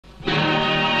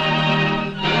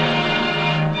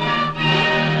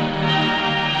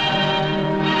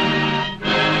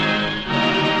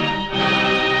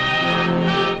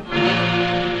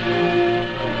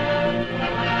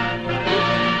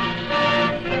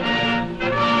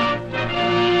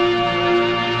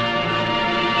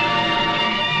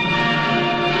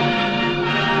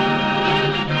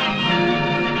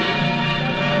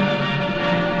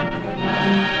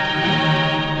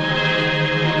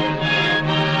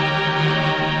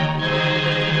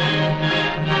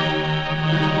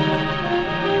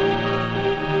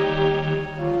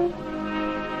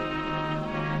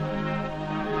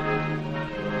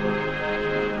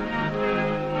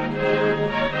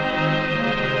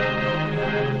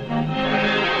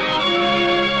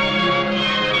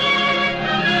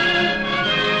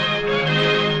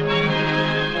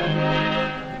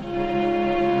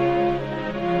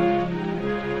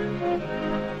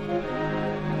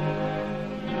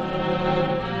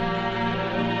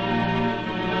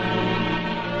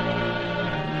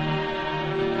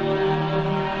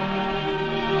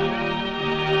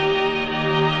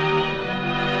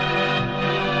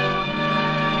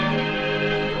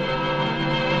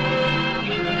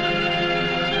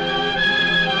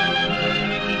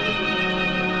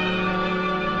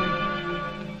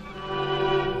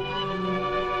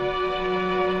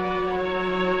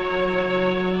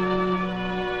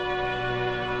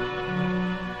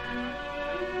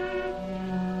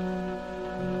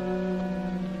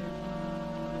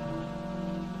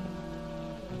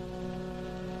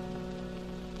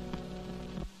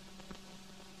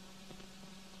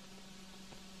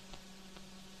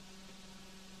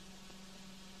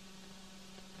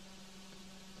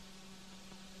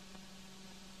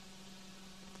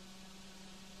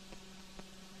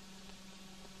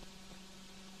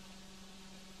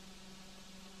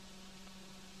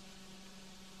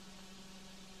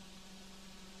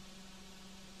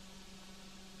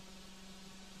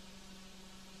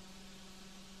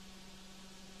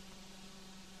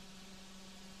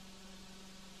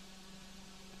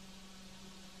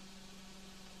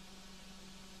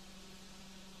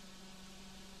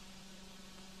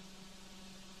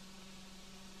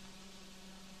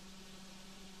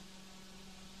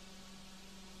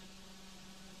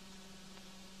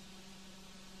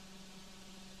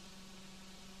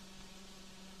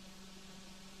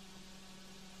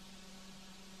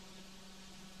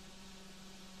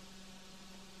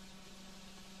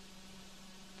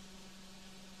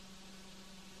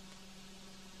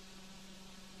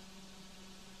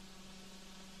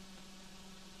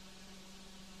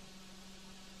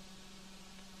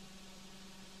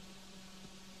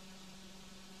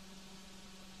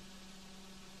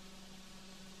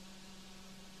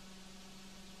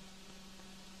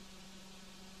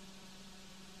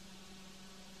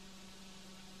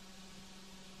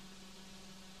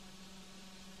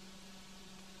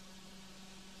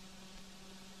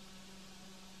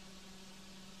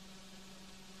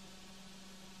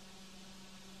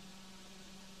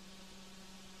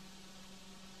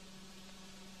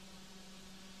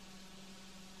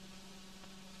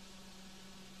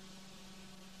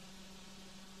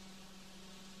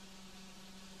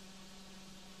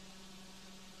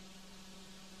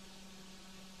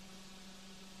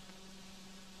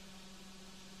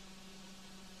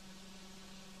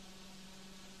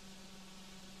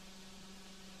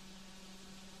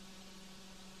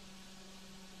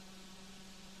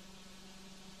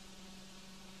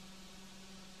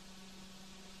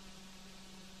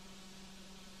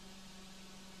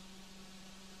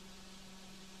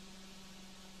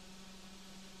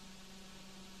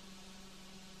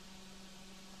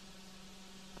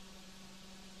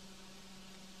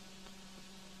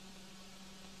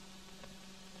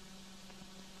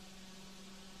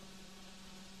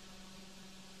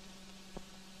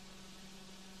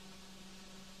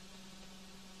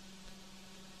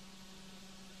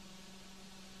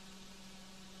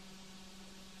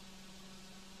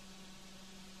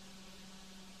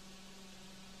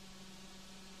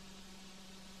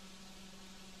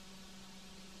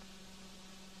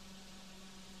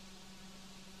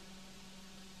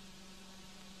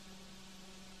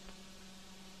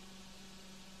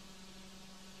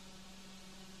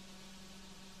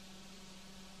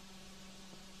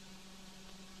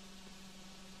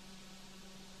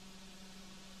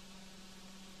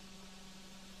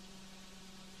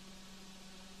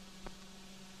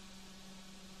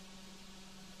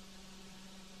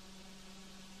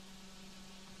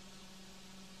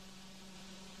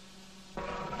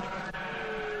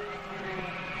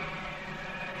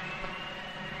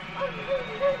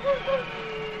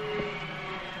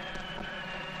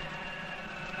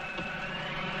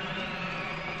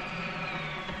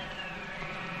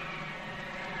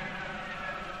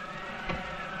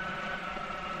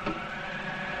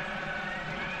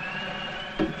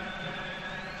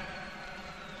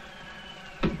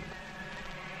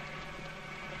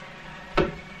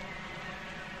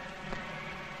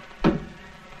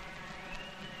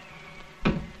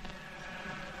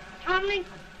Tomlin,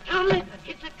 Tomlin,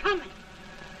 it's a-coming.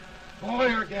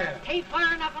 Boy or gal? Ain't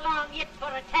far enough along yet for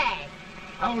a tag.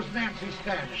 How's Nancy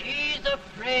standing? She's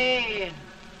a-praying.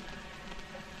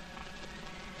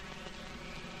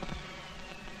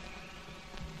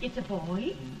 It's a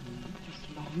boy,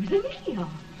 as long as a me are.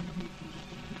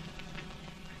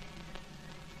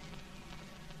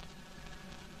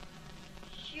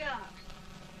 Shucks.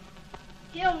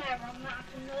 He'll never amount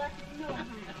to nothing, no how.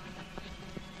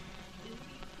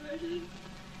 Pretty.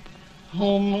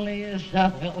 Homely as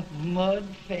a mud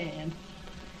fence.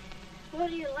 What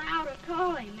do you allow to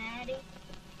call him, Addie?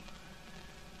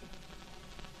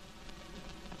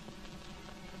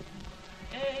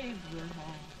 Abraham.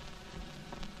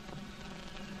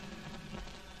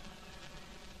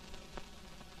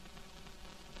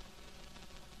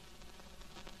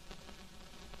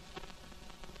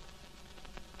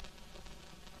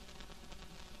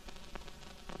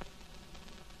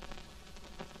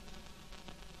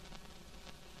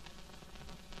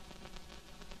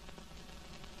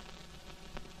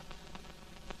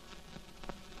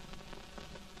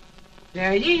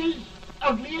 There he is,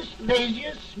 ugliest,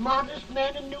 laziest, smartest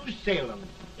man in New Salem,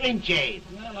 ain't ye?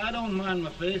 Well, I don't mind my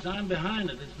face. I'm behind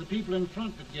it. It's the people in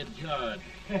front that get jarred.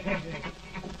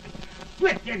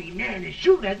 With any man is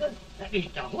shoe leather, at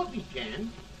least I hope he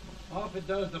can. Off it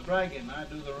does the bragging. I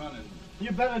do the running.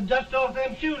 You better dust off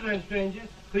them shoes then, stranger,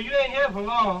 'cause you ain't here for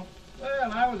long.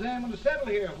 Well, I was aiming to settle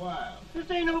here a while.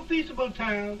 This ain't no peaceable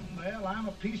town. Well, I'm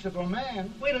a peaceable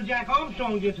man. Wait till Jack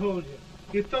Armstrong gets hold of you.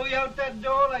 He'll throw you out that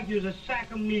door like you're a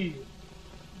sack of meal.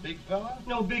 Big fella?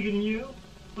 No bigger than you,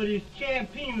 but he's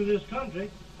champion of this country.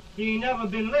 He ain't never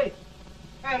been late.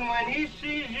 And when he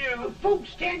sees you...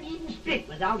 Folks can't even speak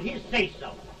without his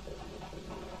say-so.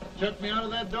 Chuck me out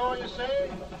of that door, you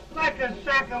say? Like a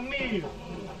sack of meal.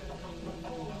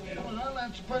 Well,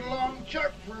 that's a pretty long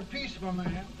chuck for a peaceable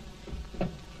man.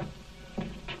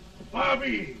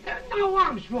 Bobby! Now,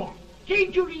 Armstrong,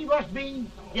 can't you leave us be?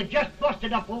 You've just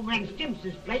busted up over in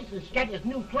Stimpson's place and scattered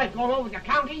new clerk all over the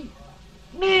county.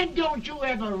 Man, don't you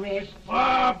ever rest.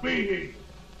 Bobby!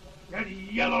 That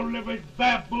yellow-livered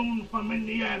baboon from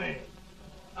Indiana.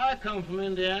 I come from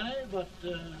Indiana, but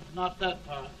not that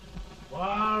part.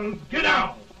 Well, get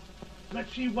out.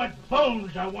 Let's see what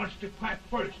bones I wants to crack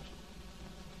first.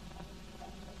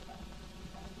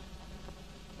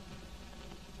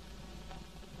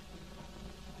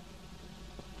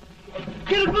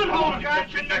 Get a good hold, Jack.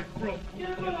 Get your neck broke.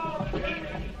 Get a good hold.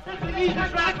 That's the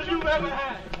easiest rifle you've ever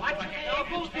had. Watch it. Now,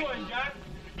 go to him, Jack.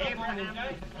 Come on,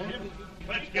 Jack.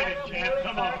 Let's get it, Jack.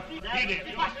 Come on. Get it.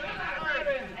 Get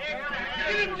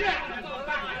him, Jack.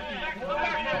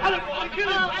 Hello, boy. Get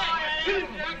him. Get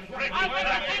him, Jack. I'll get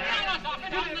him.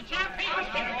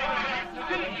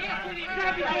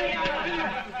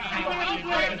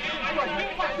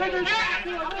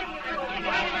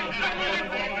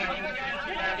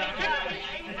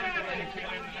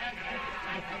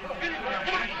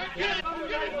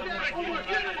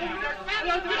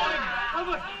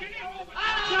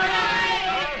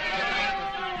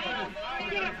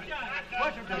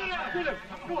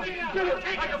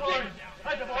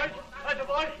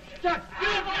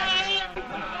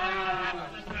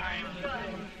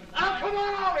 Now, come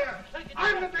on over here.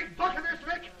 I'm the big buck of this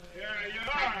lick. Yeah, you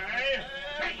are, eh?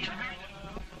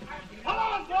 Come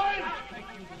on, boys.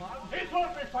 He's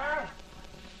holding me fire.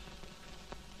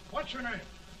 What's your name?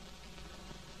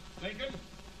 Lincoln?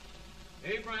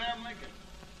 Abraham Lincoln.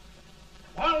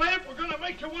 Well, Abe, we're going to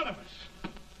make you one of us.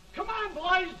 Come on,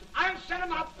 boys. I'll set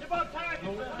him up. It's about time.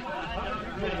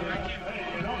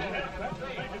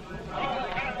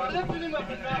 Lifting him up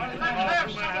and down. Let's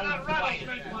have some of that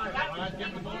rattlesnake.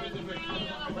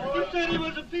 You said he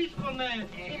was a peaceful man.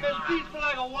 He was peaceful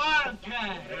like a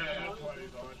wildcat. Yeah, that's what he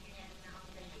thought.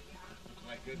 Looks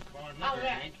like good corn liquor,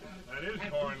 Hank. That is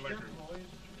corn liquor.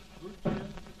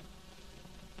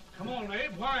 Come on,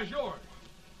 Abe. Where's yours?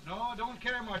 No, don't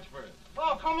care much for it.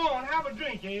 Oh, come on. Have a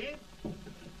drink, Abe.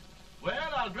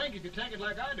 Well, I'll drink if you take it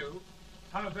like I do.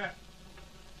 How's that?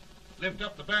 Lift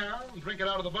up the barrel and drink it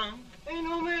out of the bung. Ain't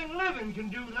no man living can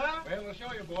do that. Well, I'll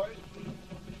show you, boys.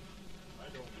 I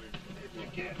don't believe it. Maybe you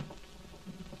can.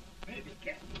 Maybe you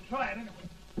can. Try it anyway.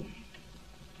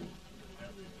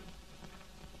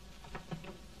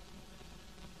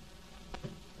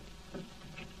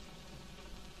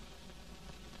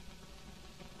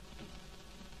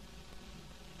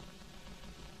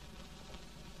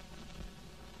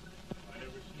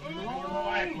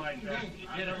 Like that.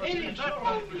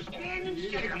 Stand and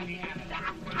sit on the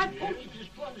I told you this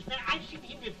brother's man. I've seen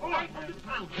him before. 500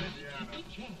 pounds.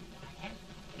 Each hand I have.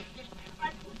 I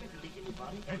put that lick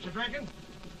anybody. Ain't you drinking?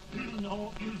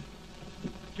 No.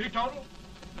 Teetotal?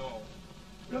 No.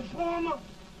 Reformer?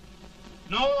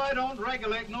 No, I don't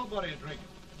regulate nobody's drinking.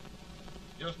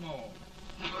 Just my own.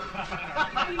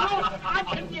 I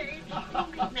can hear it.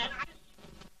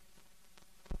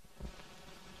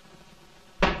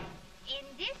 In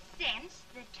this sense,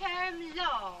 the term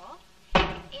law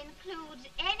includes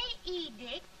any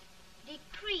edict,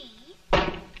 decree,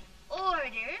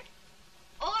 order,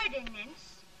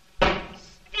 ordinance,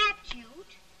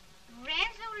 statute,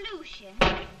 resolution,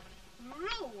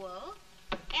 rule,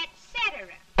 etc.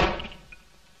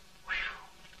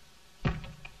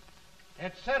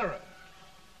 Etc.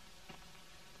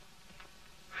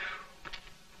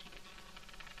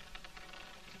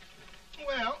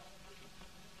 Well,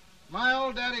 my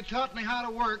old daddy taught me how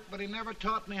to work, but he never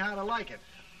taught me how to like it.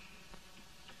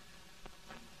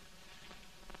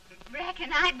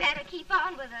 Reckon I'd better keep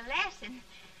on with the lesson.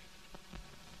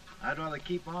 I'd rather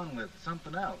keep on with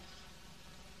something else.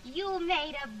 You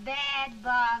made a bad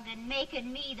bargain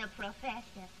making me the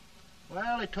professor.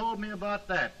 Well, he told me about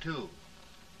that, too.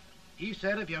 He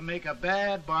said if you make a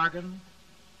bad bargain,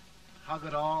 hug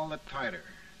it all the tighter.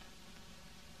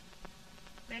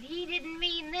 But he didn't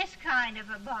mean this kind of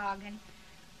a bargain.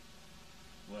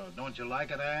 Well, don't you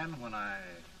like it, Ann, when I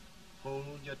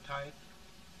hold you tight?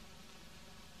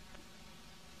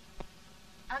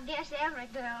 I guess every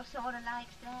girl sort of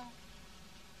likes that.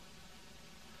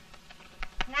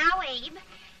 Now, Abe,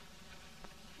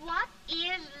 what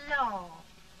is law?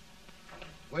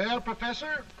 Well,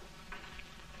 Professor,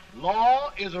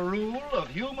 law is a rule of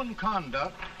human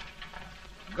conduct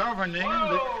governing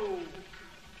Whoa!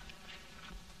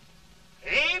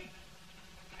 Abe,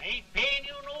 I ain't paying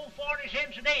you no 40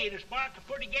 cents a day to spark a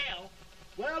pretty gal.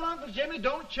 Well, Uncle Jimmy,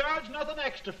 don't charge nothing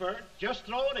extra for it. Just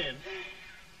throw it in.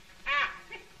 Ah.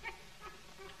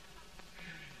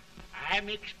 I'm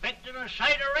expecting a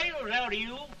sight of rails out of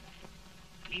you.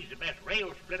 He's the best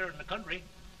rail splitter in the country.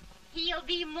 He'll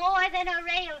be more than a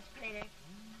rail splitter.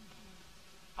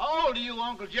 How old are you,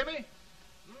 Uncle Jimmy?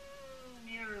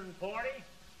 Nearing 40.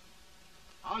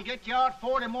 I'll get you out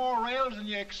 40 more rails than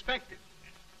you expected.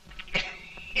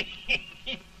 Yeah,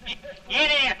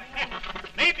 there.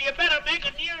 Maybe you better make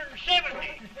it nearing 70.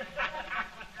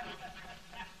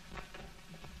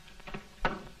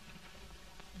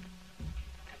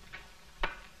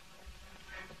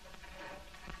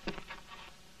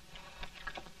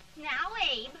 Now,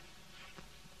 Abe,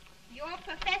 your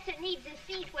professor needs a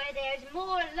seat where there's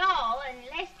more law and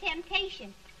less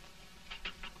temptation.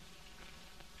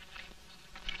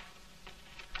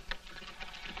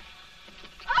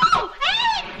 Oh,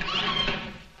 Abe!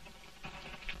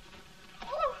 Oh,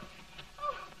 oh,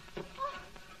 oh,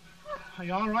 oh. Are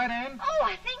you all right, Ann? Oh,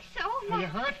 I think so. Are you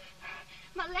hurt?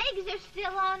 My legs are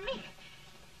still on me.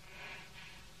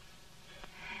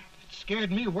 It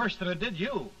scared me worse than it did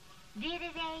you. Did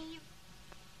it, Abe?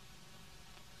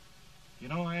 You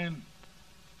know, Ann,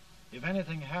 if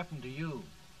anything happened to you,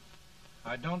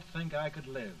 I don't think I could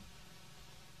live.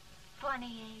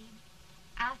 Funny, Abe.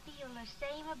 I feel the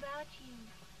same about you.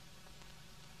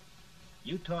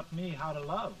 You taught me how to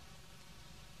love.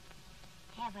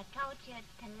 Have I taught you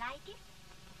to like it?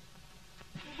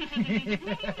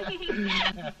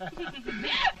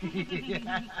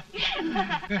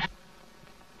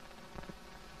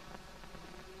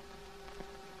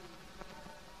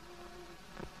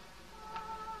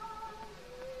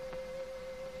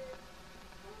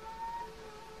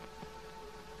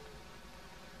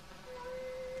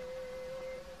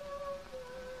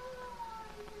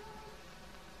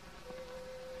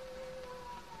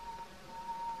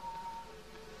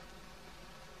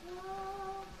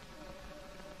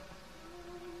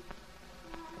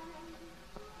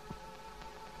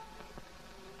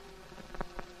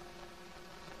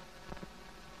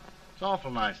 It's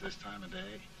awful nice this time of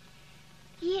day.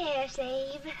 Yes,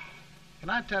 Abe.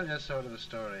 Can I tell you sort of a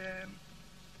story, Ann?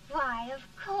 Why, of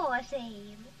course,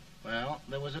 Abe. Well,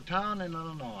 there was a town in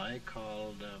Illinois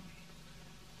called,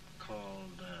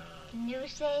 New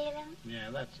Salem? yeah,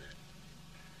 that's it.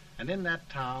 And in that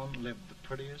town lived the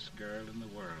prettiest girl in the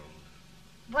world,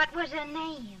 What was her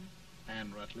name?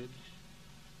 Ann Rutledge.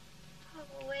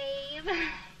 Oh, Abe.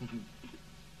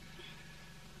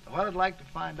 What I'd like to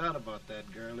find out about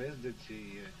that girl is,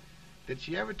 did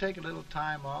she ever take a little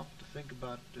time off to think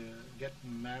about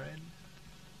getting married?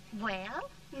 Well,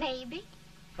 maybe.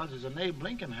 Because there's an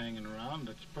A.Lincoln hanging around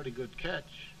that's a pretty good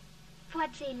catch.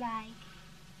 What's he like?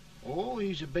 Oh,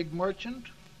 he's a big merchant,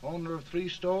 owner of 3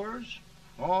 stores,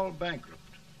 all bankrupt.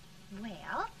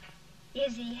 Well,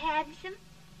 is he handsome?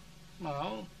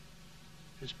 Well,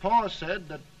 his pa said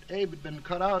that Abe had been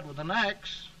cut out with an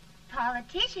axe.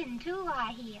 Politician, too,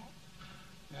 I hear.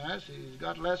 Yes, he's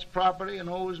got less property and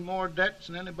owes more debts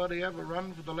than anybody ever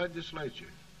run for the legislature.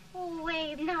 Oh,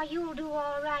 Abe, now you'll do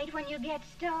all right when you get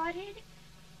started.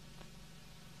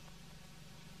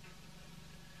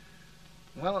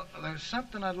 Well, there's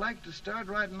something I'd like to start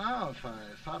right now if I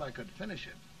thought I could finish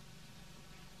it.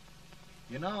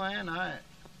 You know, Ann,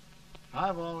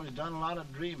 I've always done a lot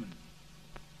of dreaming.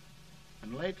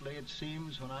 And lately it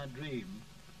seems when I dream,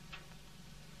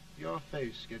 your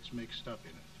face gets mixed up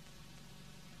in it.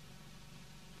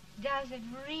 Does it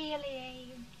really,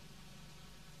 Abe?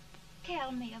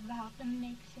 Tell me about the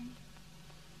mixing.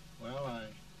 Well,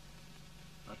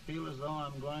 I feel as though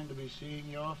I'm going to be seeing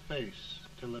your face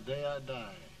till the day I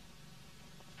die.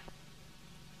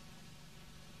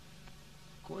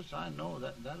 Of course, I know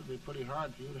that'll be pretty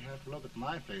hard for you to have to look at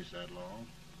my face that long.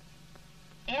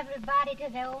 Everybody to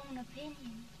their own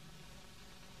opinion.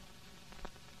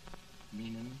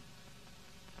 Meaning?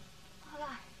 Well,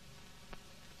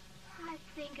 I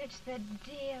think it's the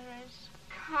dearest,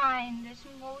 kindest,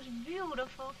 most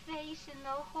beautiful face in the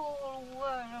whole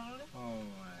world. Oh,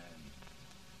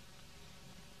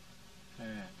 Ann.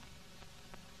 Ann.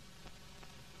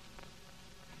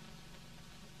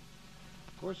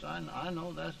 Of course, I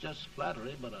know that's just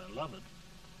flattery, but I love it.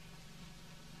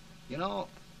 You know,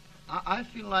 I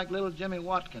feel like little Jimmy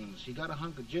Watkins. He got a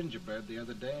hunk of gingerbread the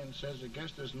other day and says, I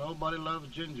guess there's nobody loves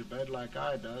gingerbread like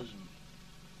I does, and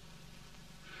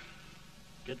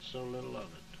gets so little of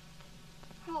it.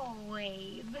 Oh,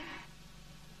 Abe.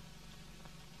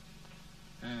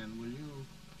 Ann,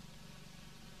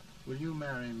 will you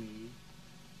marry me?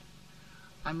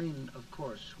 I mean, of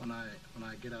course, when I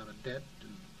get out of debt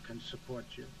and can support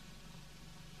you.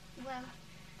 Well,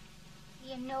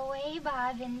 you know, Abe,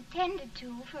 I've intended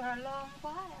to for a long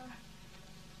while.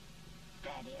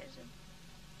 That is,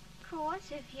 of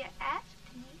course, if you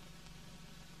asked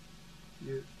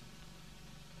me.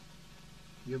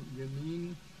 You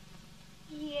mean?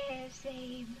 Yes,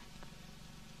 Abe.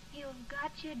 You've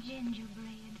got your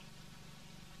gingerbread.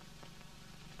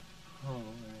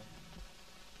 Oh,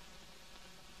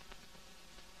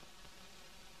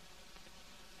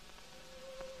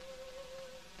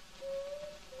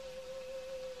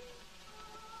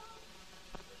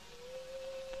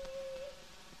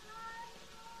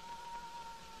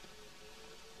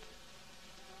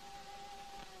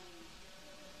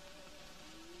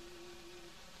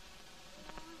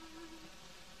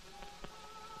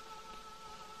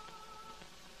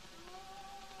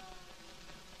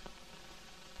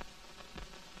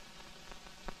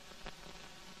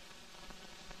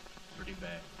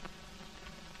 Bad.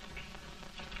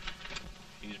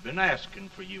 He's been asking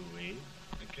for you, Abe.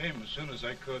 I came as soon as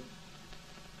I could.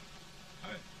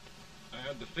 I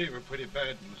had the fever pretty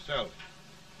bad myself.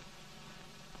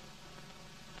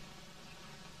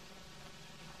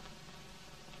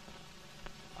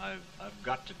 I've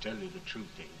got to tell you the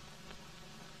truth,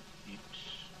 Abe.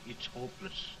 It's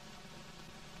hopeless.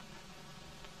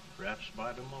 Perhaps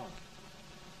by tomorrow.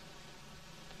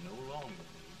 No longer.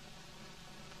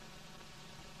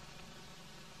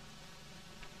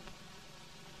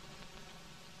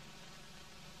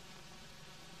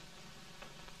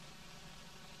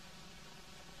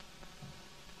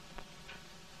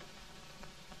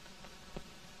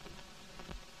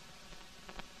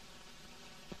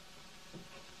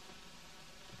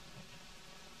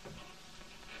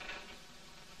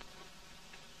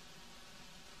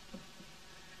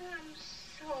 I'm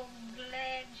so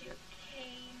glad you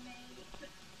came, Abe.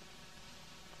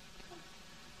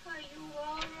 Are you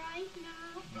all right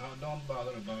now? No, don't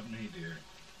bother about me, dear.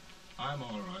 I'm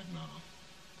all right now.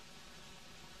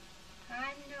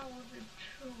 I know the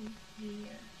truth,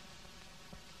 dear.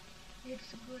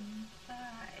 It's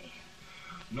goodbye.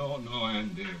 No,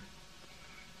 Ann, dear.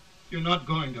 You're not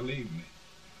going to leave me.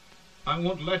 I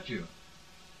won't let you.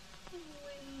 We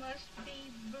must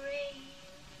be brave,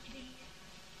 dear.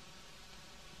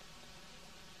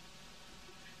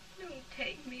 Don't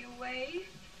take me away.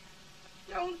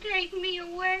 Don't take me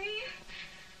away.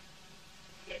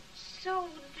 It's so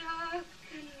dark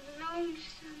and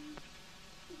lonesome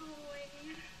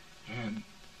going. Ann,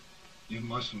 you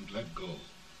mustn't let go.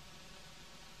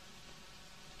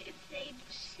 If they'd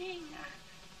sing,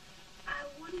 I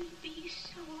wouldn't be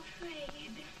so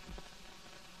afraid.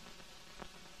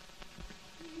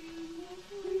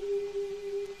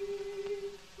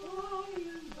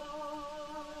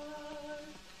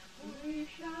 We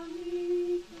shall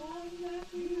meet on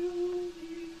that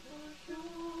beautiful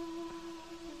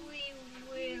shore. We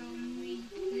will meet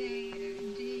there,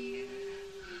 dear.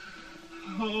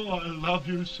 Oh, I love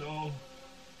you so.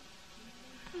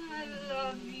 I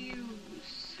love you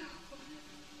so.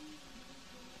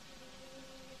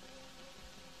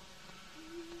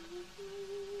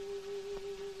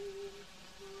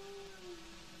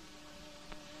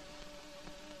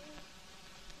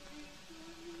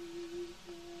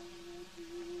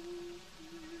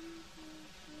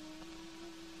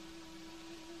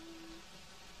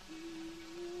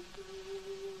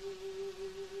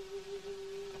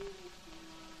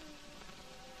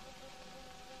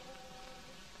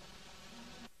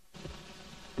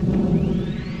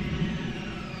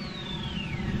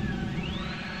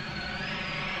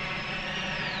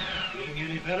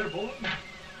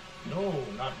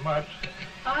 Not much.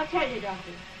 I'll tell you,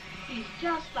 Doctor, he's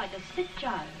just like a sick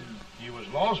child. He was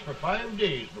lost for 5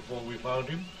 days before we found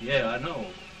him. Yeah, I know.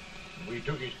 We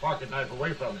took his pocket knife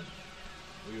away from him.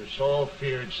 We were so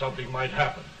feared something might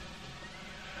happen.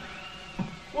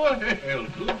 Well,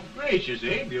 good gracious,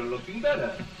 Abe, you're looking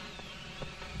better.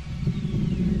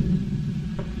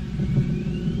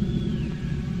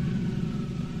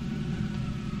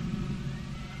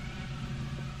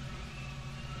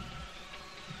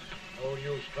 No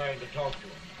use trying to talk to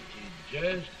him. He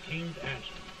just can't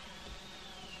answer.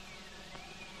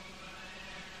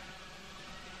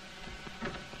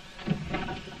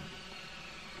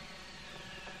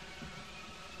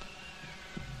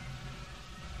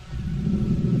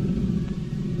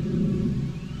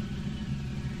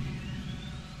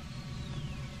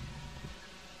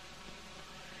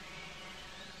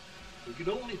 We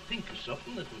could only think of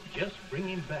something that would just bring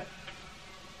him back.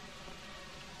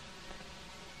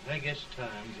 I guess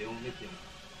time's the only thing.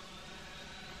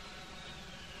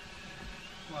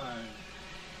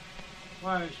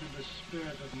 Why should the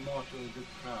spirit of mortal be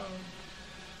proud?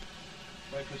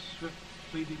 Like a swift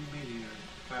fleeting meteor,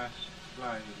 fast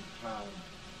flying cloud.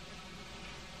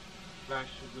 Flash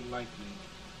of the lightning,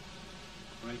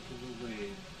 break of the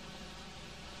wave.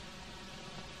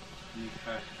 He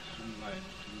passes from life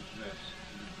to his rest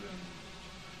in the grave.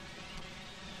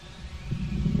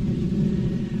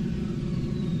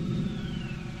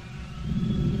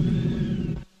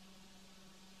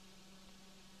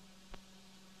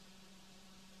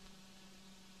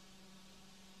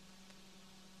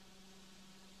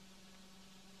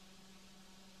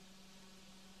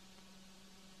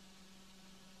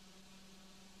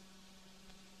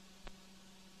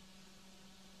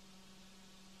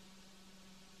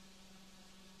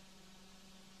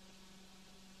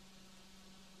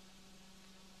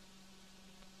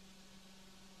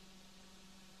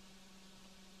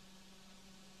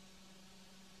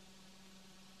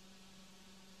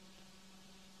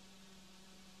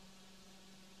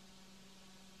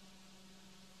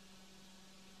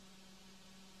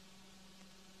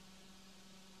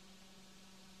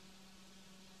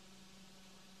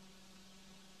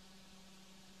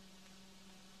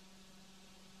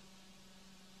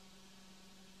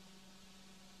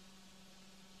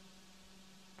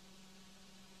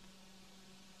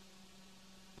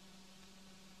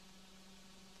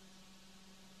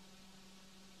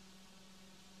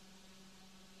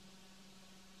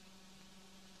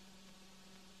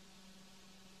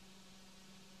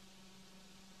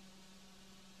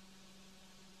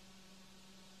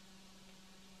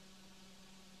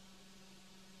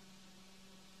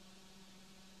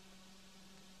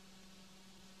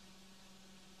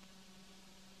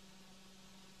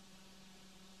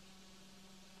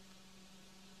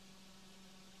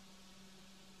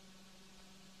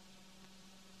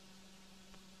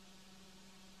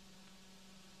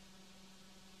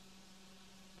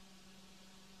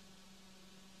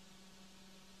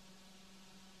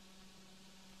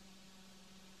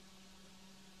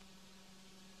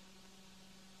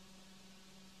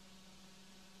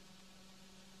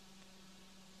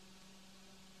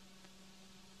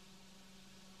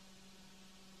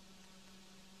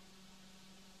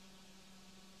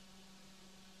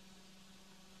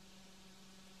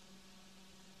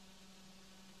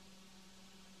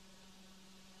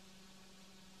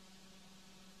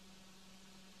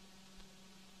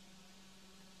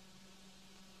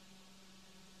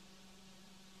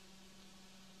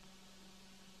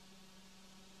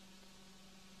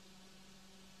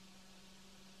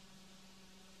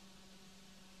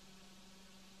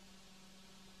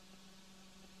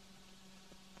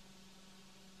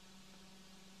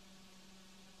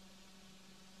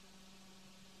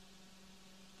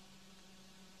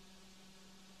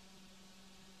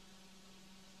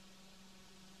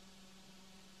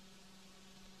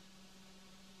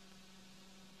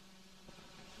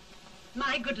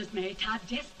 My goodness, Mary Todd,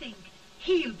 just think.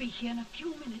 He'll be here in a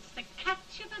few minutes. The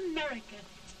catch of America,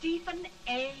 Stephen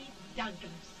A.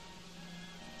 Douglas.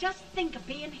 Just think of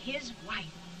being his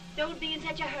wife. Don't be in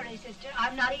such a hurry, sister.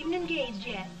 I'm not even engaged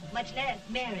yet, much less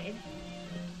married.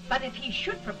 But if he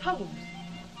should propose...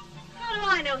 How do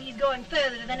I know he's going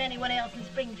further than anyone else in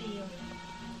Springfield?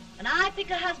 When I pick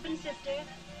a husband, sister,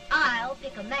 I'll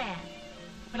pick a man.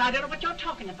 But I don't know what you're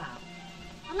talking about.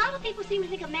 A lot of people seem to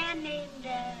think a man named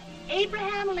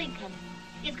Abraham Lincoln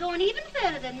is going even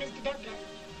further than Mr. Douglas.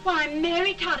 Why,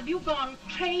 Mary Todd, have you gone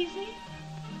crazy?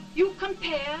 You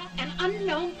compare an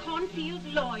unknown cornfield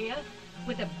lawyer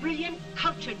with a brilliant,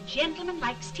 cultured gentleman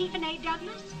like Stephen A.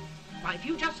 Douglas? Why, if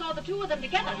you just saw the two of them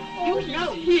together, you'd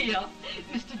know. Here.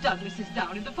 Mr. Douglas is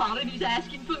down in the parlor and he's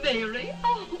asking for Mary.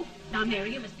 Oh. Now,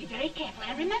 Mary, you must be very careful.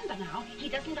 And remember now, he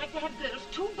doesn't like to have girls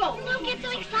too bold. Don't get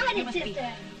so You excited, must be-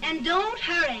 sister. And don't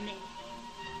hurry me.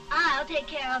 I'll take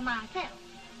care of myself.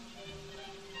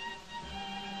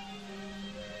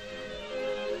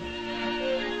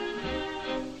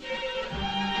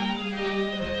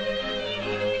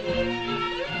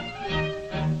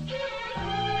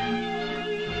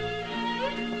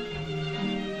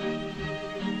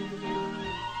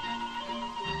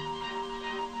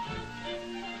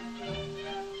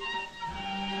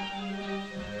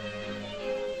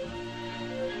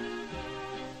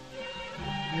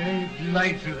 They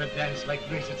glide through the dance like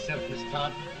grace itself, Miss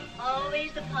Todd.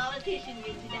 Always the politician,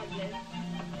 Mr. Douglas.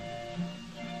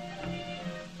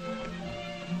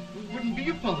 We wouldn't be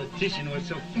a politician with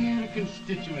so fair a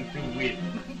constituent to win.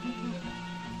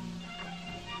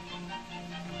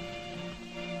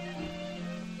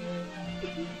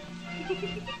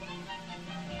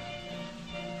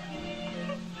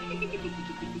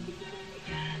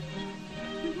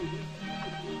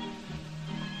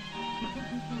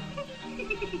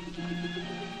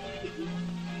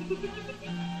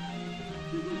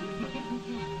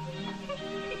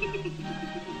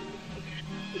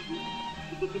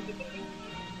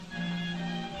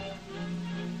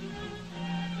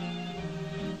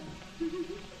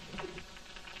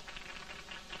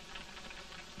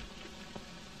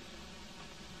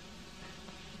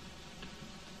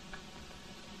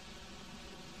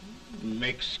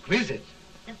 Exquisite.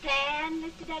 The fan,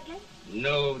 Mr. Douglas?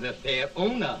 No, the fair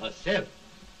owner herself.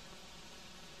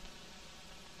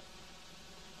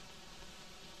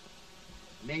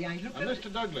 May I look at it?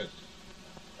 Mr. Douglas,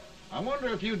 I wonder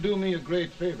if you'd do me a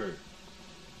great favor.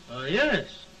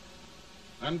 Yes.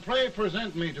 And pray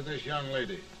present me to this young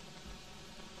lady.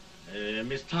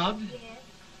 Miss Todd? Yes.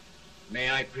 May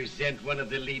I present one of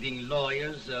the leading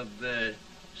lawyers of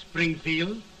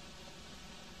Springfield,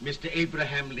 Mr.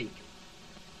 Abraham Lincoln.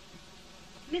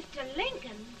 Mr.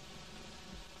 Lincoln?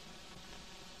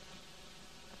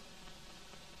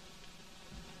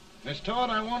 Miss Todd,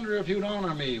 I wonder if you'd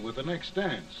honor me with the next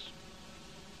dance.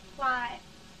 Why?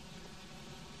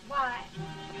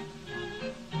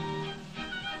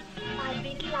 I'd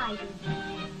be delighted.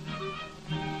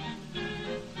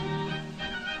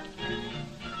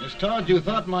 Miss Todd, you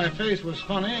thought my face was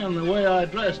funny and the way I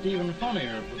dressed even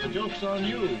funnier, but the joke's on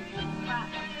you. Why?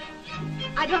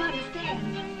 I don't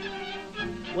understand.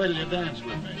 Will you dance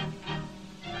with me?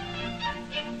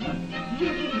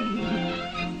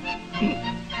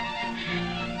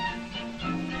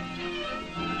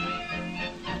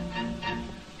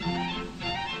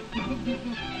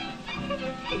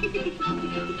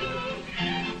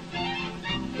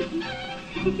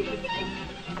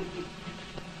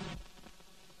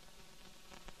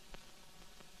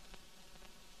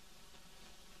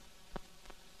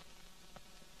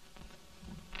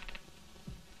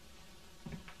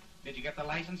 Did you get the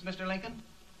license, Mr. Lincoln?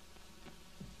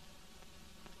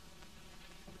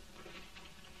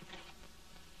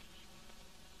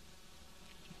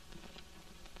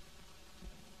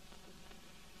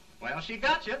 Well, she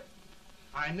got you.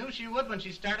 I knew she would when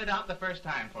she started out the first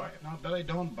time for you. Now, Billy,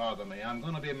 don't bother me. I'm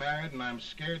going to be married and I'm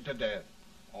scared to death.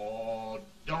 Oh,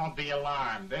 don't be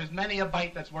alarmed. There's many a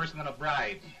bite that's worse than a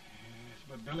bride. Yes,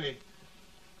 but Billy,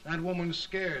 that woman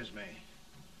scares me.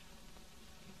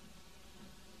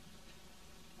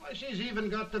 Why, she's even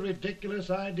got the ridiculous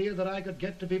idea that I could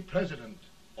get to be president.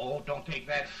 Oh, don't take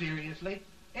that seriously.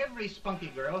 Every spunky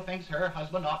girl thinks her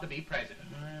husband ought to be president.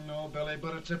 I know, Billy,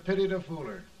 but it's a pity to fool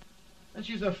her. And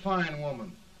she's a fine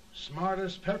woman. Smart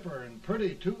as pepper and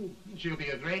pretty, too. She'll be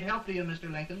a great help to you,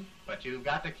 Mr. Lincoln, but you've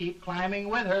got to keep climbing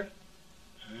with her.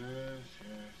 Yes,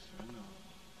 I know.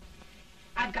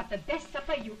 I've got the best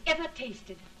supper you ever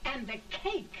tasted. And the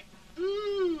cake.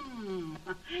 Mmm.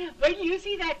 Wait till you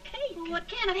see that cake. Well, what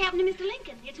can have happened to Mr.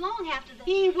 Lincoln? It's long after the...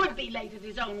 He would be late at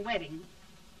his own wedding.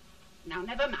 Now,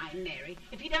 never mind, Mary.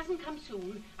 If he doesn't come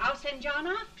soon, I'll send John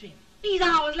after him. He's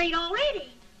hours late already.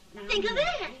 Now, Think of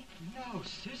that. No,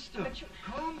 sister. But you-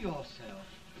 Calm yourself.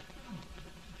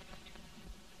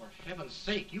 For heaven's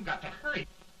sake, you got to hurry.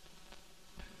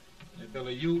 Hey,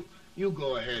 Billy, you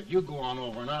go ahead. You go on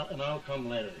over, and I'll come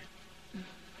later.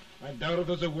 I doubt if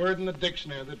there's a word in the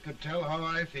dictionary that could tell how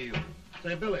I feel.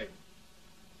 Say, Billy,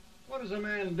 what does a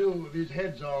man do if his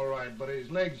head's all right, but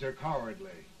his legs are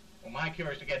cowardly? Well, my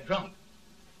cure is to get drunk.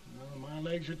 Well, my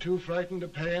legs are too frightened to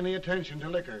pay any attention to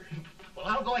liquor. Well,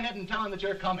 I'll go ahead and tell him that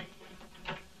you're coming.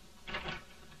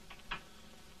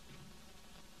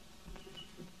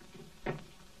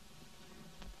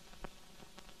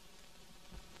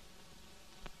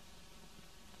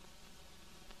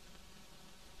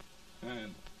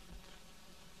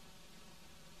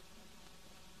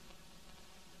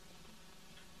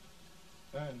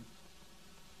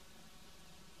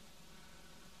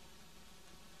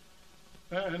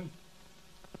 Ann.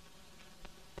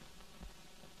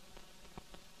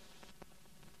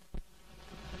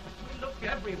 We looked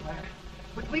everywhere,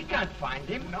 but we can't find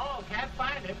him. No, can't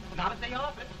find him. Not at the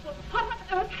office. Well, what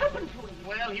on earth happened to him?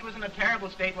 Well, he was in a terrible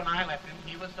state when I left him.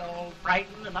 He was so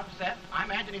frightened and upset. I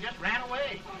imagine he just ran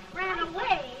away. Ran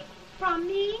away from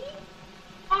me?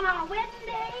 On our wedding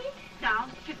day? Now,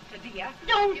 sister dear.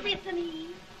 Don't listen,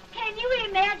 Eve. Can you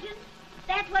imagine?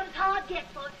 That's what it's hard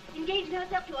gets for, engaging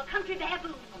herself to a country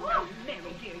baboon. Oh,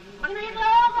 Mary, dear, You may as well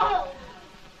all go home.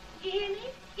 You hear me?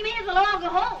 You may as well all go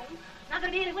home. Not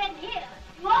gonna be any wedding here.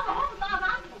 You all go home as far as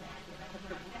I'm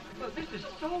concerned. Well, this is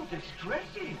so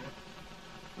distressing.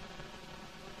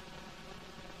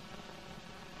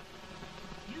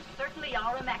 You certainly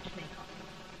are a matchmaker.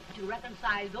 To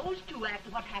reconcile those two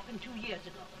after what happened 2 years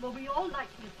ago. Well, we all like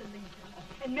Mr. Lincoln.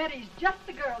 And Mary's just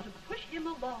the girl to push him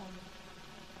along.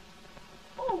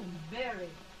 Oh, Mary,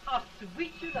 how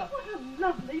sweet you look. What a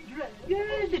lovely dress.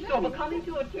 Yes, it's so becoming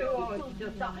to her, too. Oh, it's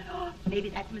just, maybe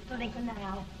that's Mr. Lincoln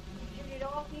now. It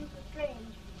all seems so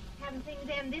strange, having things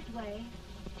end this way.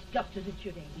 It's just as it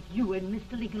should end. You and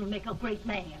Mr. Lincoln will make a great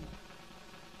man.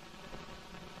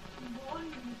 Good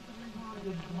morning, Mr. Lincoln.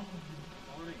 Good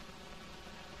morning.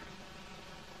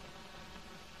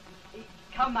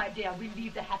 Come, my dear, we'll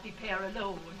leave the happy pair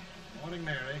alone. Morning,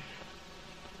 Mary.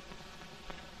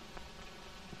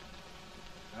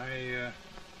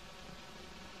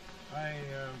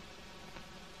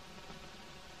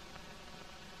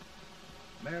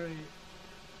 Mary,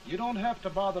 you don't have to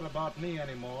bother about me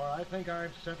anymore. I think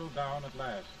I've settled down at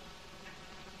last.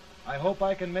 I hope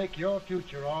I can make your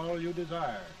future all you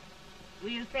desire.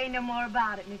 We'll say no more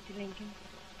about it, Mr. Lincoln.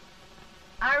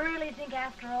 I really think,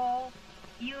 after all,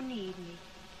 you need me.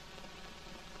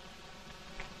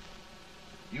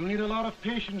 You need a lot of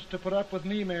patience to put up with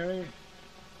me, Mary.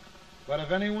 But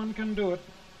if anyone can do it,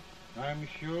 I'm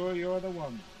sure you're the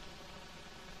one.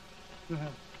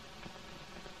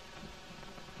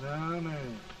 Mary.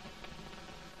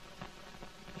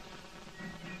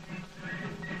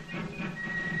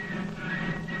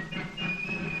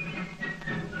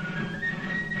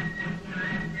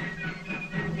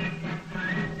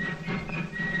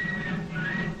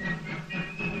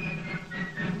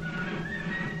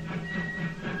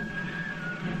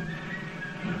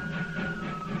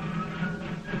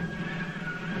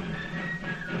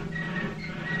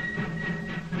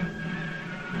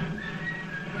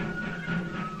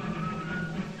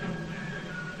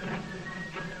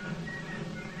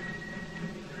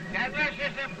 That was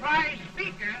a surprise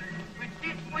speaker, but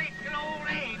just wait till old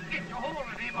Abe gets a hold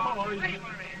of him on slavery.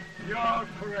 You're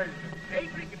crazy.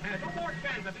 Abe Lincoln has no more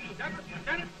chance of being Douglas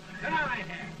Lieutenant than I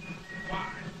have. Why?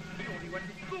 He only went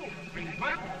to school for 3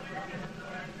 months.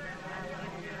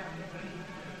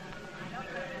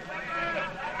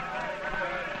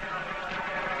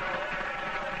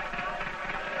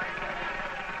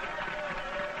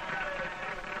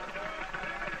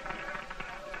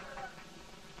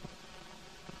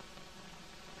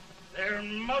 There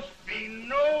must be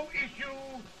no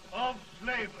issue of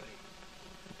slavery.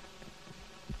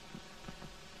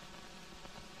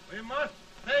 We must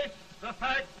face the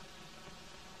fact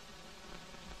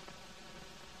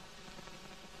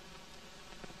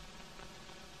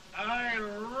I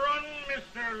run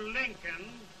Mr. Lincoln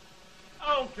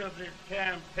out of this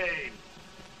campaign.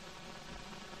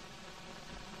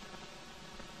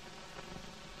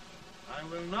 I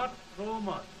will not throw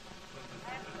much.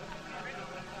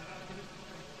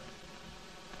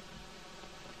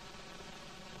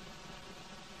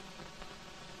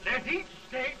 Let each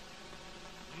state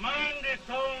mind its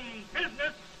own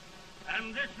business,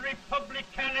 and this republic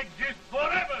can exist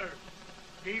forever,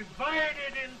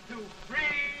 divided into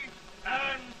free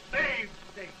and slave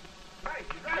states. Right,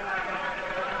 right.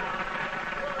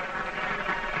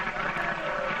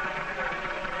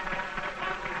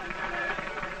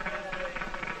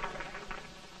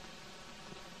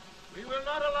 We will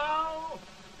not allow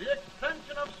the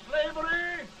extension of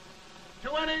slavery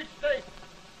to any state.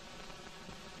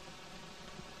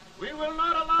 We will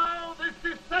not allow the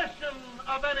secession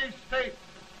of any state.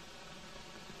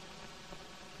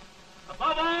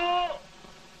 Above all,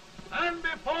 and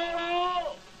before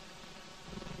all,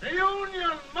 the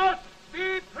Union must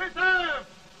be preserved.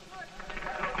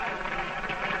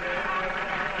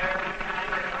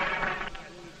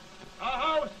 A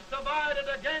house divided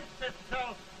against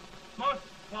itself must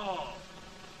fall.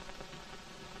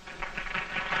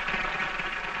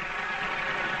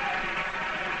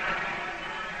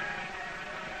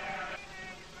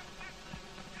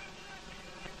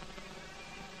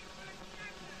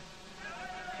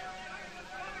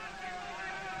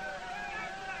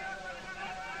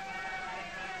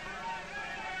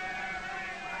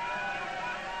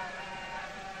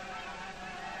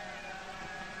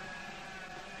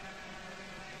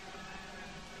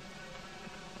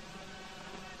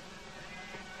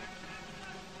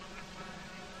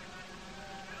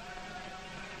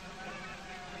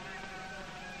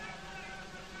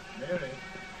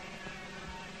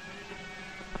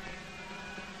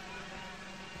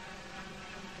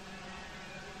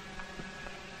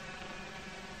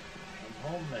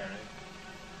 Mary.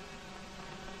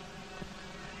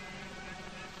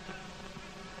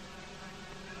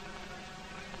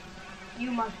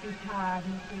 You must be tired,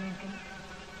 Mr. Lincoln.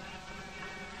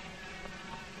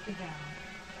 Sit down.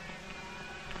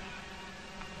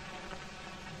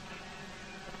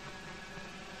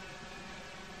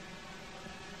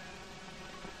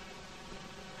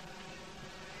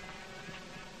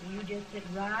 You just sit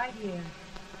right here.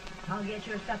 I'll get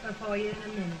your supper for you in a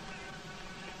minute.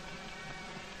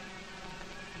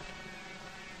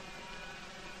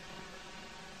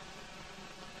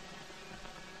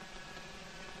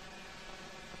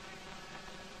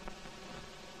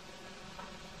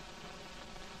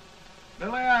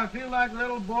 Billy, I feel like a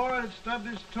little boy that stubbed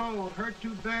his toe. It hurt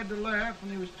too bad to laugh,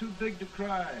 and he was too big to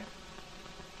cry.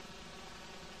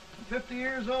 I'm 50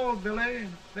 years old, Billy,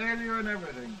 failure and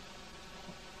everything.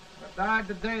 If I died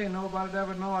today, nobody'd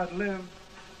ever know I'd lived.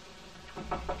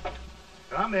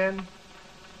 Come in.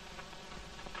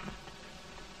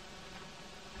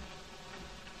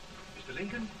 Mr.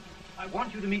 Lincoln, I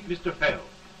want you to meet Mr. Fell,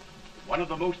 one of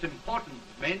the most important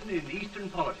men in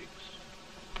Eastern politics.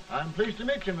 I'm pleased to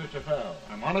meet you, Mr. Fell.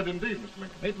 I'm honored indeed, Mr.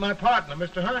 Lincoln. Meet my partner,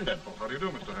 Mr. Herndon. Oh, how do you do,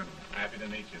 Mr. Herndon? Happy to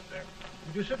meet you, sir.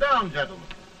 Would you sit down, gentlemen?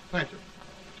 Thank you.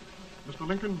 Mr.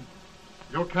 Lincoln,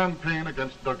 your campaign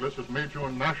against Douglas has made you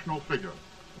a national figure.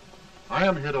 I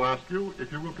am here to ask you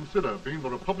if you will consider being the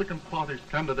Republican Party's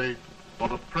candidate for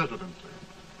the presidency.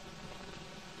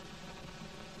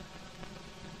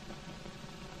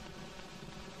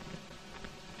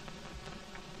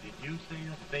 Did you say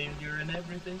a failure in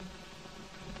everything?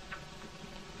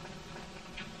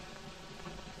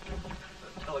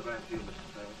 A telegram to you, Mr.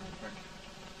 Fell. Thank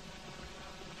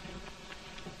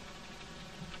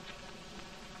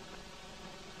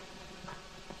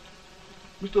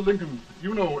you. Mr. Lincoln,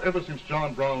 you know, ever since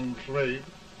John Brown was slaved,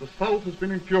 the South has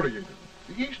been infuriated,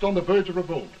 the East on the verge of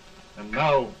revolt, and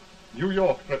now New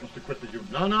York threatens to quit the Union.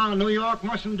 No, New York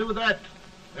mustn't do that.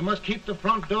 They must keep the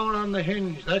front door on the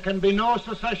hinge. There can be no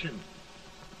secession.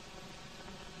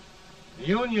 The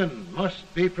Union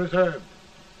must be preserved.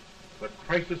 The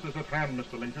crisis is at hand,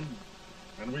 Mr. Lincoln,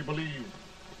 and we believe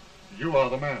you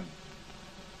are the man.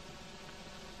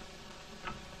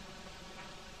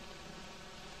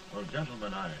 Well,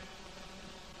 gentlemen, I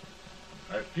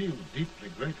feel deeply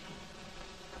grateful.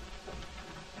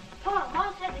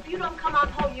 Ma says if you don't come on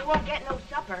home, you won't get no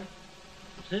supper.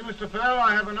 See, Mr. Fell,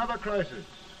 I have another crisis.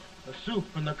 The soup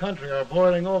and the country are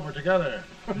boiling over together.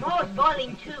 Ma's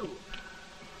boiling too.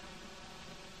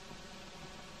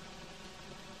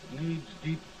 Needs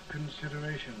deep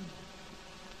consideration.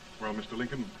 Well, Mr.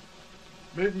 Lincoln,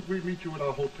 maybe we meet you at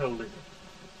our hotel later.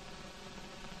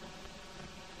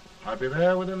 I'll be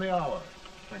there within the hour.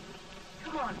 Thank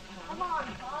you. Come on,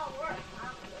 Paul. Work.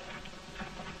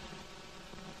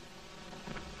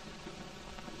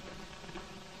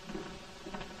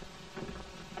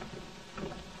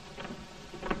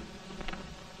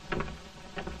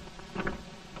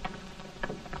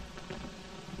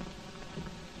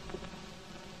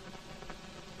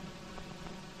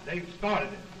 They've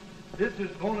started it. This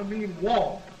is going to mean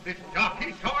war. This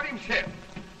jockey saw it himself.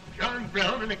 John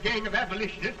Brown and a gang of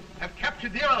abolitionists have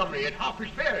captured the armory at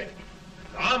Harper's Ferry.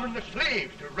 They're arming the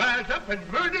slaves to rise up and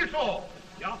murder us all.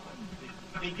 Yeah,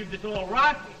 they give this all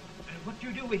rifles. And what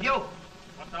you do with yours?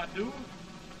 What I do?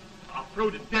 I'll throw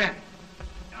the damn.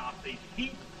 Now, if they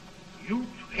speak, you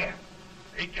swear.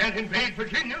 They can't invade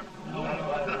Virginia.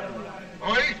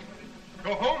 Boys,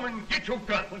 go home and get your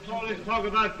guns. What's all this talk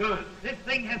about guns? This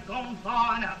thing has gone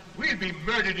far enough. We'll be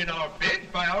murdered in our beds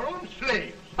by our own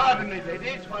slaves. Pardon me,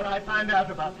 ladies, while I find out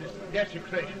about this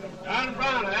desecration. John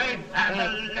Brown, eh?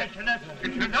 Abolitionist.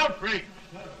 It's an outrage.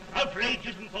 Outrage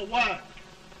isn't the word.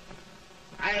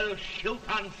 I'll shoot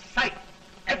on sight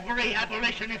every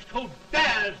abolitionist who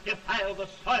dares defile the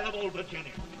soil of old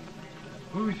Virginia.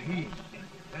 Who's he?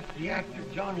 That's the actor,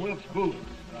 John Wilkes Booth.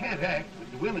 Can't act,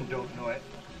 but the women don't know it.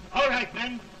 All right,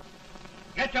 men.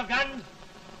 Get your guns,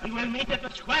 and we'll meet at the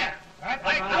square. At the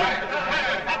Mary.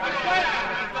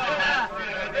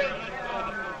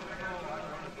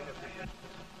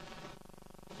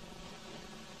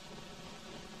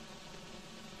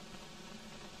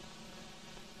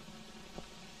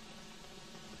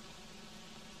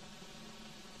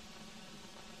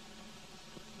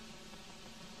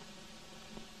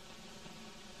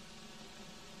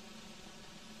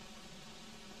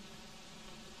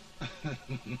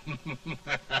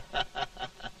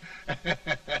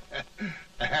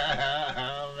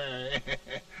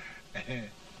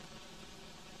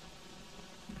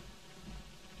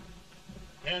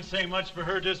 Can't say much for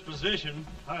her disposition.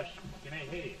 Hush, can I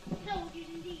hear you? Soldiers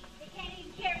indeed. They can't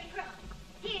even carry crumbs.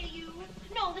 Here, you.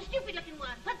 No Oh, the stupid-looking one.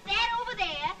 Put that over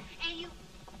there, and you...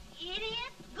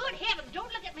 Idiot. Good heavens,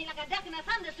 don't look at me like a duck in a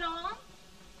thunderstorm.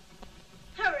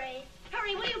 Hurry.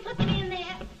 Hurry, will you put them in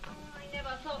there? Oh, I never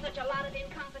saw such a lot of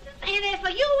incompetence. And as for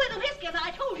you with the whiskers,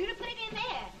 I told you to put it in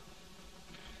there.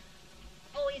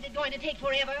 Oh, is it going to take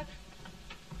forever?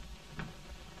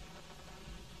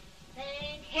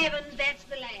 Thank heavens that's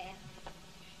the last.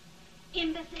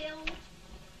 Imbeciles.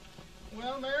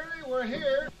 Well, Mary, we're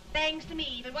here. Thanks to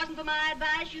me. If it wasn't for my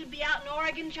advice, you'd be out in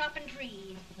Oregon chopping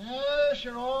trees. Yes,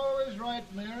 you're always right,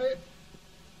 Mary.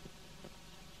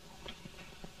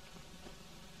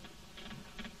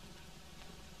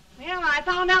 Well, I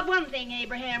found out one thing,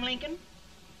 Abraham Lincoln.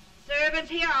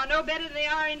 Servants here are no better than they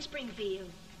are in Springfield.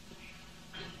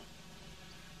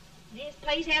 This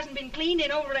place hasn't been cleaned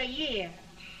in over a year.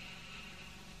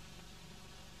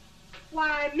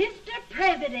 Why, Mr.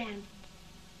 President.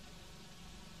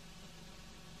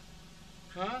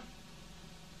 Huh?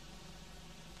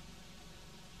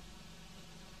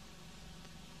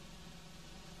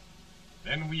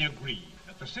 Then we agree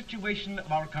that the situation of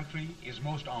our country is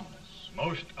most ominous.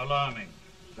 Most alarming.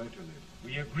 Certainly.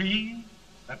 We agree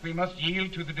that we must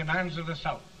yield to the demands of the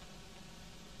South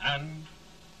and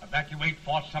evacuate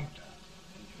Fort Sumter.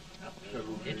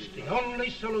 It's the only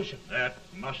solution. That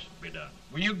must be done.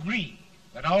 We agree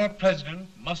that our president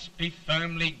must be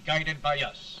firmly guided by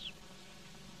us.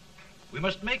 We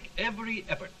must make every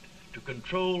effort to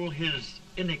control his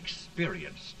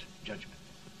inexperienced judgment.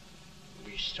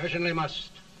 We certainly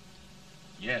must.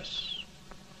 Yes.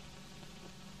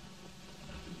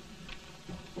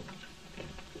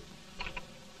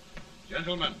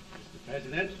 Gentlemen. Mr.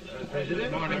 President.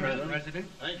 President. Good morning, Mr. President.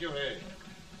 Thank you, Hay.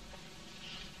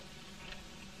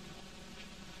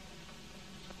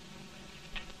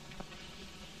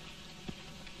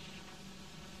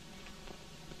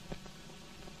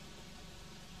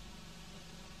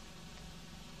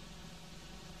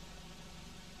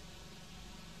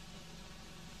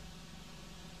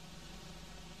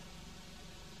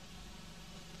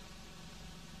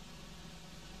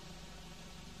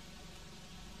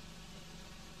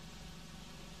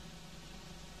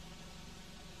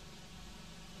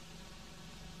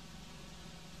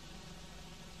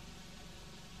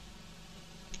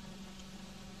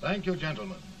 Thank you,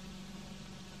 gentlemen.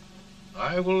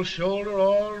 I will shoulder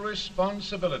all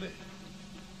responsibility.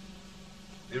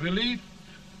 The relief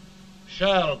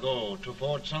shall go to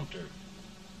Fort Sumter.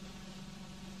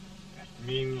 That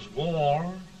means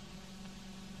war.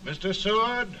 Mr.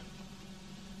 Seward,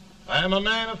 I am a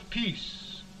man of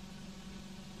peace,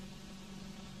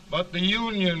 but the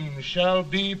Union shall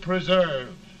be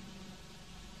preserved.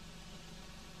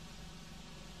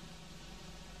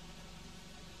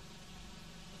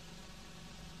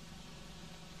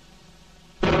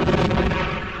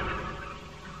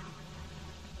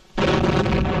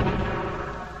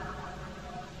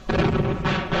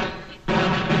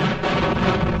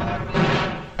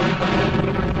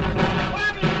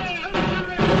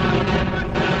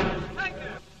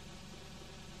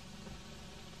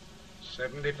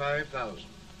 $75,000.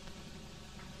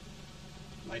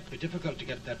 Might be difficult to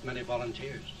get that many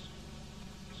volunteers.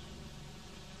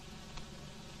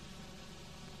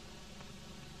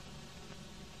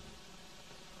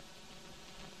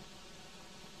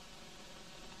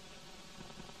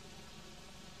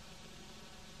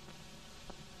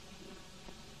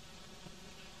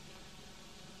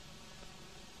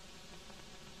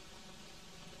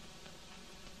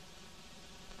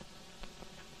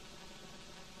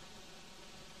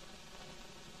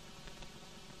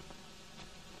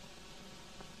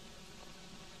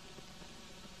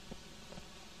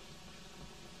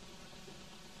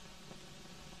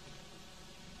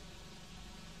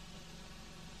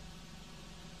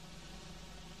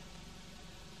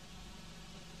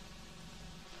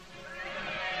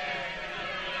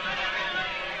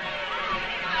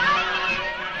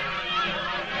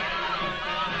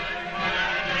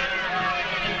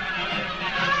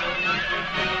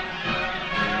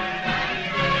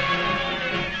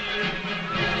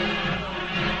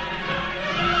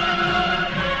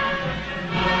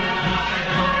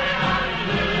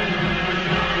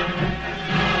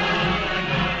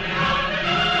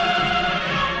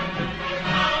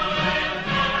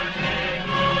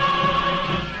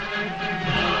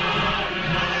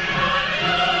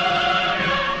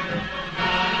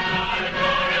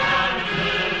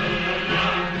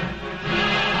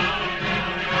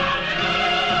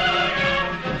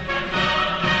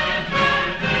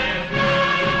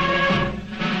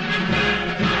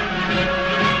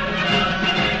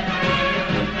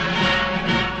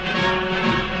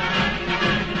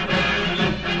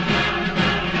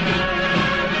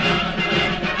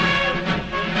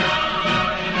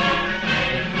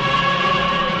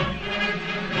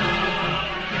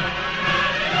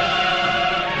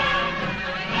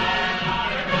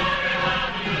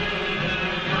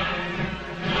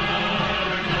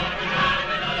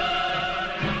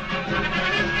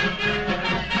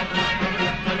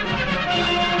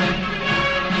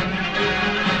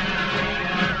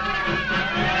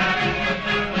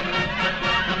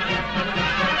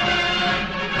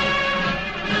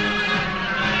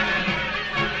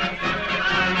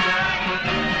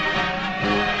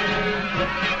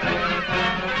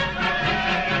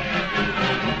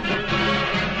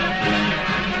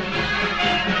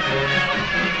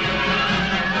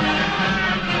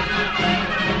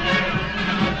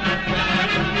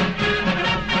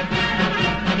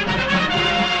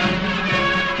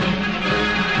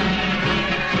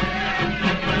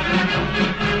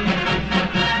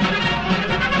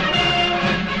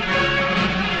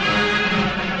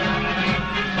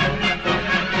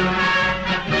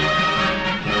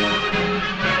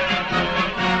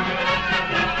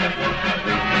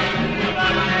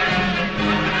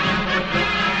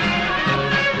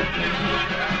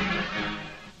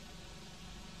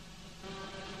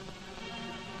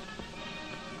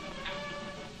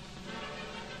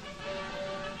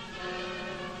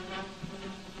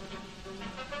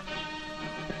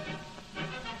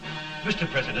 Mr.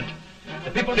 President,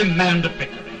 the people demand a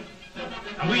victory.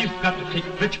 And we've got to take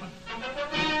Richmond.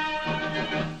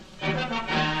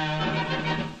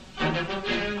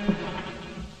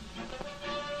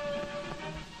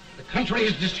 The country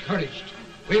is discouraged.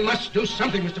 We must do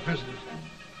something, Mr. President.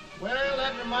 Well,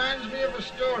 that reminds me of a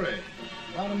story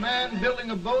about a man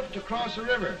building a boat to cross a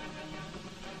river.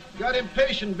 Got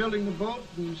impatient building the boat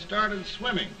and started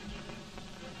swimming.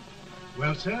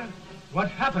 Well, sir, what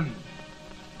happened?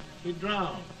 He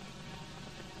drowned.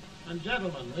 And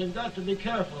gentlemen, we've got to be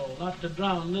careful not to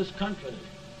drown this country.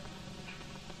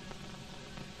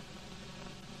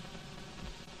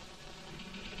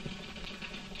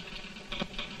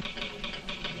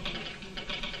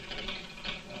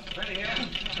 Ready here.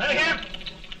 Ready here.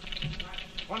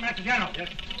 1 minute to General. Yes.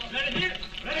 Ready here.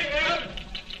 Ready here.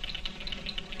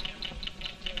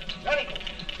 Ready.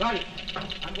 Ready.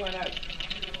 I'm going out.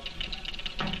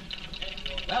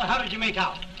 Well, how did you make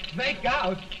out? Make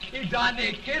out? He darn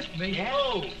near kissed me. Yeah?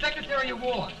 Oh, Secretary of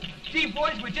War. Gee,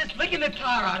 boys, we're just licking the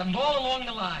tar out of him all along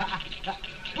the line.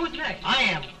 Who's next? I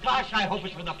am. Gosh, I hope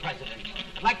it's for the president.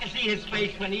 I'd like to see his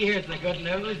face when he hears the good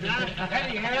news.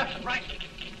 Ready here. Right.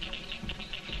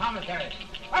 Commissary.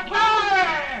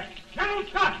 Fire! General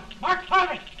Scott! Mark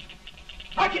target!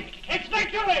 Mark it! It's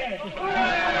victory!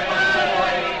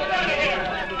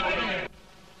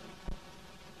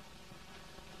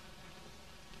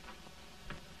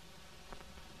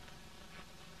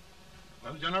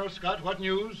 Well, General Scott, what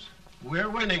news? We're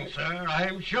winning, sir. I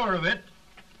am sure of it.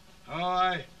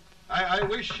 Oh, I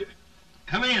wish...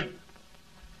 Come in.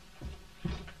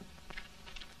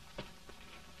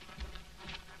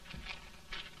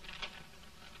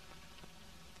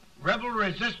 Rebel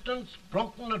resistance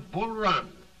broken at Bull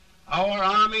Run. Our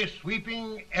army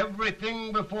sweeping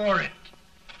everything before it.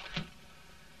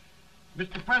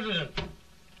 Mr. President,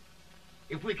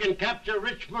 if we can capture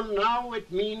Richmond now,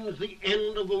 it means the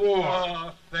end of the war.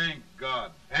 Oh, thank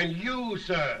God. And you,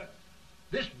 sir,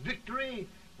 this victory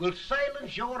will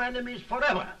silence your enemies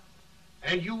forever.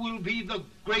 And you will be the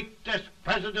greatest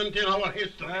president in our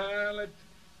history. Well,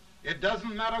 it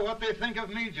doesn't matter what they think of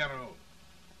me, General.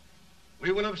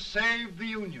 We will have saved the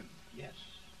Union. Yes.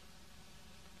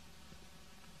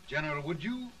 General, would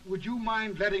you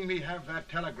mind letting me have that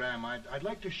telegram? I'd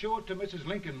like to show it to Mrs.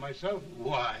 Lincoln myself.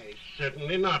 Why,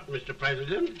 certainly not, Mr.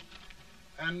 President.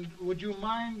 And would you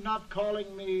mind not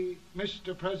calling me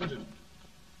Mr. President?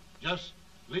 Just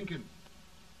Lincoln.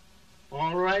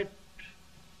 All right,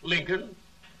 Lincoln.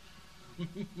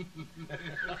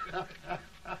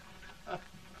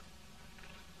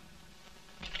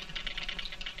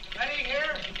 Ready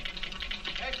here.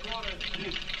 Headquarters.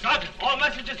 Sergeant, all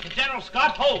messages for General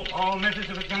Scott, hold. All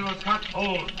messages for General Scott,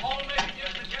 hold. All messages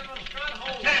for General Scott,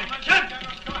 hold. Shut!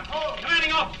 General Scott, hold.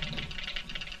 Commanding officer.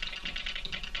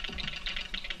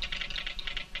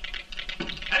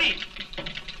 Ready.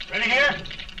 Ready here.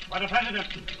 For the President.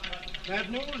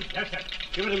 Bad news? Yes, sir.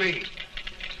 Give it to me.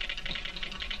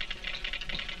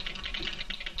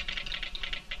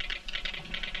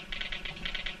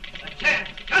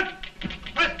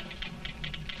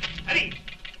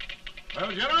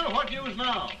 Well, General, what news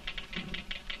now?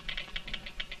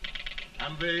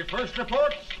 And the first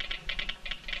reports?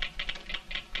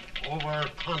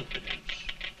 Overconfidence.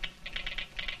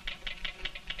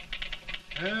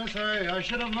 Yes, I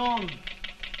should have known.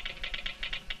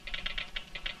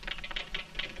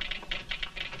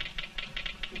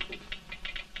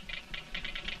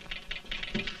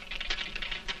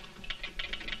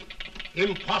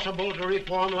 Impossible to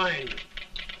reform lines.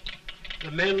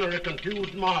 The men are a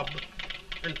confused mob,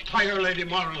 entirely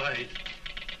demoralized.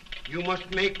 You must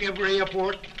make every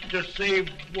effort to save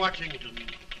Washington.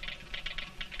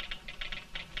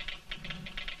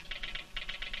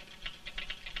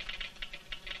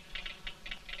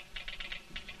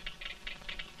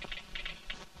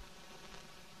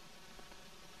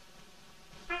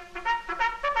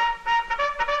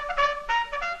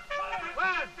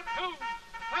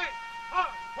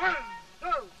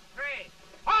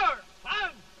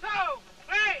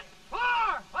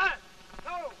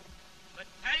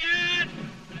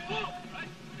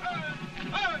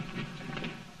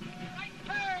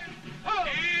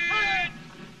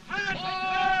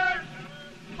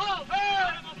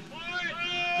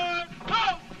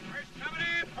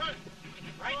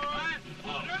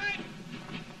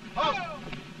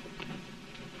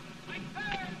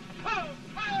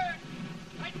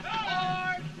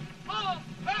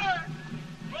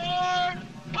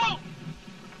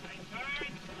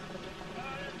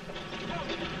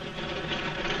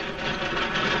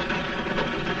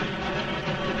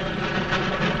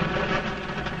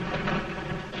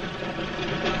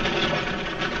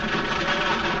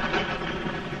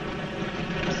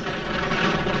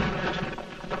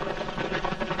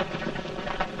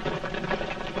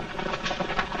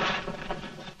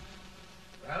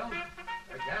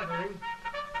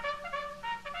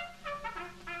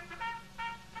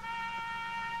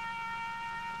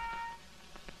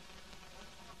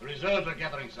 Reserves are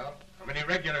gathering, sir. How many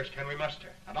regulars can we muster?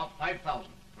 About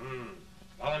 5,000.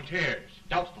 Volunteers?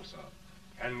 Doubtful, sir.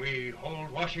 Can we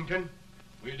hold Washington?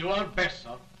 We'll do our best,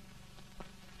 sir.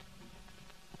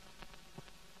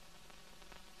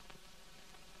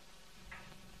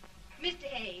 Mr.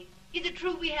 Hayes, is it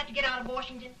true we have to get out of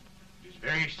Washington? It's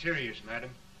very serious, madam.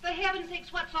 For heaven's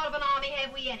sakes, what sort of an army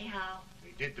have we anyhow?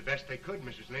 They did the best they could,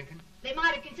 Mrs. Lincoln. They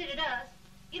might have considered us.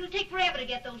 It'll take forever to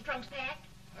get those trunks packed.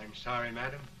 I'm sorry,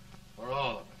 madam, for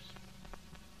all of us.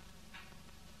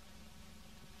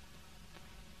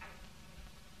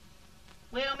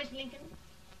 Well, Miss Lincoln,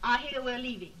 I hear we're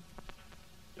leaving.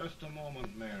 Just a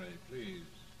moment, Mary, please.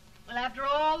 Well, after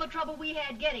all the trouble we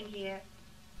had getting here,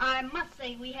 I must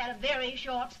say we had a very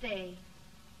short stay.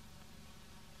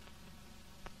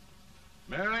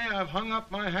 Mary, I've hung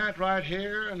up my hat right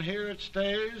here, and here it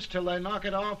stays till they knock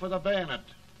it off with a bayonet.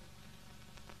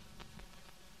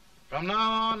 From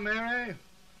now on, Mary,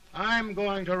 I'm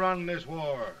going to run this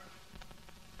war.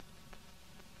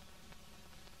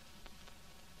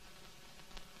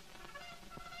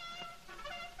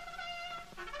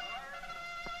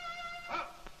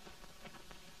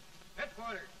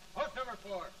 Headquarters, post number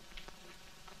 4.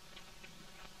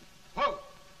 Post.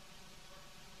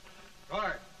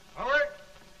 Guard, forward,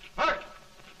 march.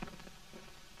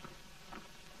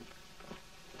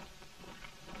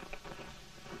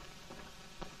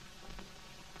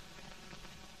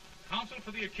 Counsel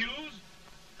for the accused,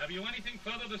 have you anything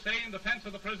further to say in defense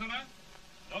of the prisoner?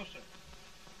 No, sir.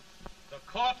 The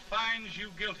court finds you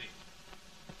guilty,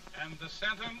 and the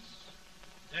sentence,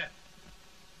 death.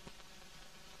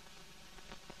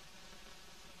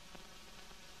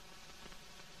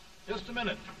 Just a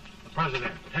minute. The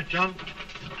president. Head, John.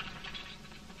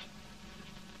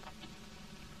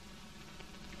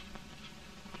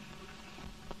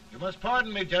 You must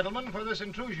pardon me, gentlemen, for this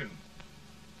intrusion.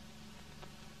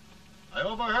 I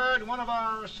overheard one of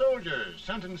our soldiers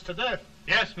sentenced to death.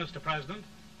 Yes, Mr. President.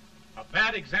 A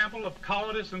bad example of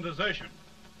cowardice and desertion.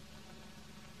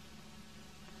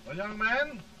 Well, young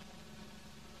man,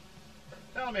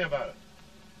 tell me about it.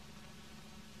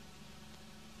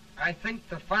 I think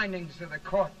the findings of the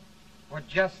court were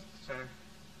just, sir.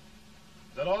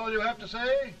 Is that all you have to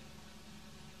say?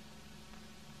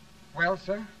 Well,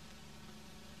 sir,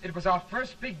 it was our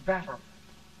first big battle.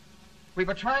 We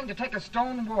were trying to take a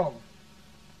stone wall.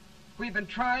 We've been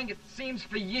trying, it seems,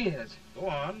 for years. Go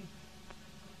on.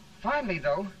 Finally,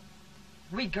 though,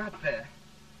 we got there.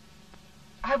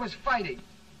 I was fighting.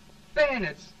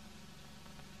 Bayonets.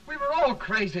 We were all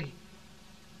crazy.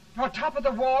 On top of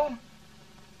the wall,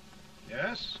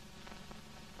 Yes?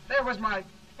 there was my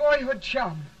boyhood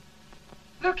chum,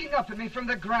 looking up at me from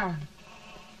the ground.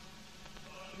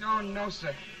 No,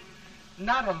 sir.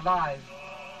 Not alive.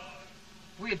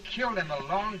 We had killed him a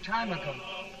long time ago.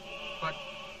 But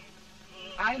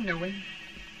I knew him.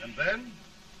 And then?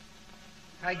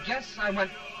 I guess I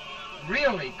went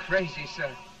really crazy, sir.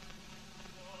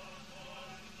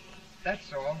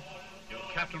 That's all. Your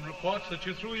captain reports that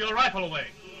you threw your rifle away.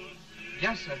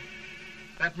 Yes, sir.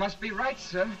 That must be right,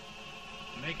 sir.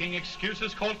 Making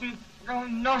excuses, Colton? Oh,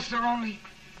 no, sir, only...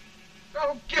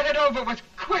 Oh, get it over with,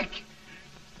 quick!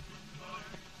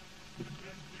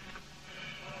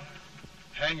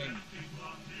 Hanging.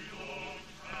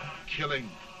 Killing.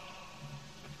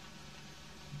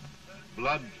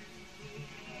 Blood.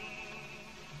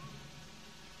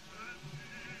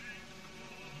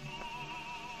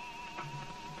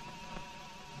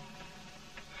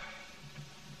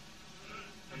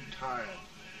 I'm tired.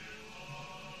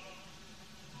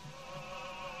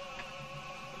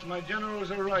 But my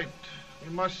generals are right.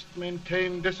 We must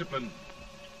maintain discipline.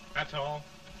 That's all.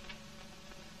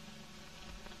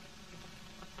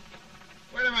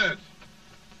 Wait a minute.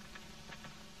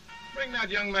 Bring that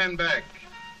young man back.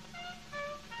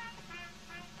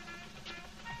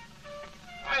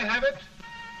 I have it.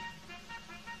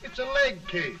 It's a leg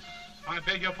case. I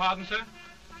beg your pardon, sir?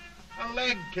 A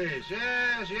leg case,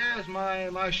 yes.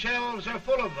 My shelves are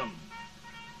full of them.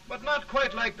 But not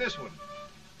quite like this one.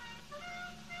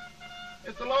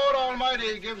 If the Lord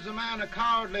Almighty gives a man a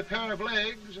cowardly pair of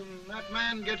legs and that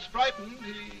man gets frightened,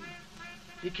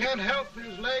 he can't help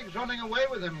his legs running away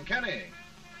with him, can he?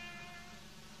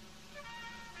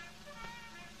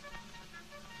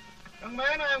 Young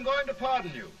man, I am going to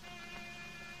pardon you.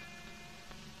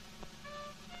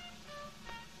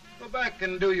 Go back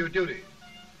and do your duty.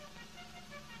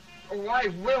 Oh, I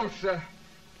will, sir.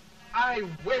 I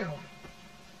will.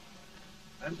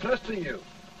 I'm trusting you.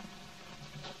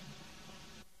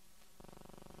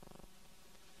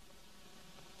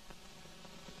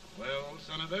 Well,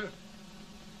 Senator?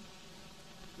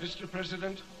 Mr.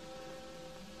 President,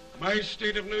 My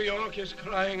state of New York is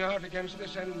crying out against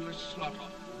this endless slaughter.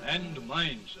 And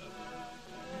mine, sir.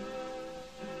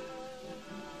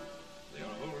 They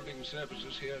are holding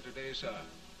services here today, sir,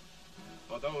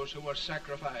 for those who were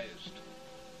sacrificed,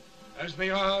 as they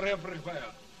are everywhere.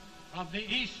 From the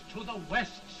east to the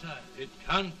west, sir. It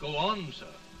can't go on, sir.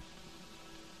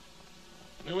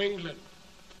 New England,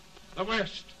 the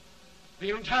West, the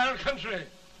entire country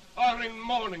are in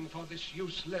mourning for this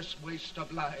useless waste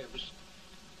of lives.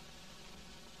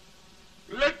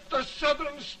 Let the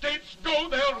southern states go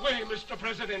their way, Mr.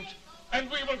 President, and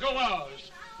we will go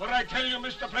ours. For I tell you,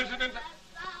 Mr. President,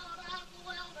 Out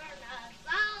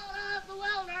of the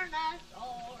wilderness,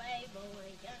 old Abe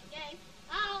Lincoln came.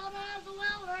 Out of the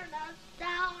wilderness,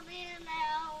 down in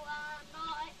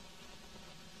Illinois.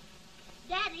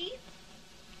 Daddy,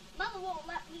 Mother won't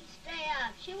let me stay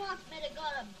up. She wants me to go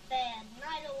to bed, and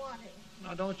I don't want to.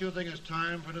 Now, don't you think it's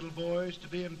time for little boys to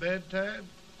be in bed, Tad?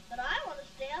 But I want to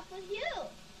stay up with you.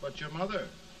 But your mother.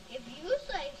 If you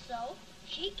say so,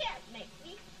 she can't make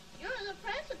me. You're the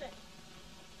president.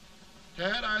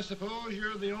 Tad, I suppose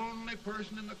you're the only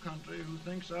person in the country who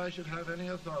thinks I should have any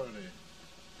authority.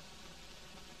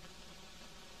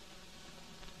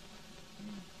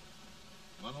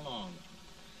 Run along.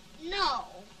 No,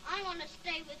 I want to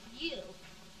stay with you.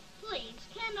 Please,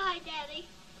 can I, Daddy?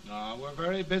 No, we're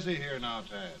very busy here now,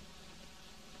 Tad.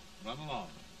 Run along.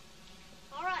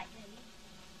 All right, Daddy.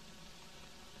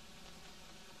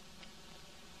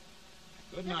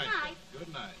 Good night. night.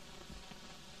 Good night.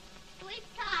 Sleep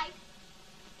tight.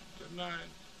 Good night.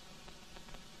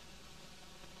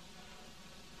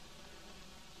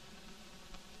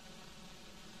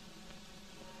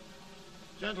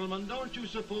 Gentlemen, don't you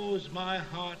suppose my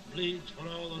heart bleeds for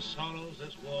all the sorrows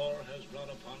this war has brought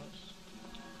upon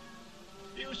us?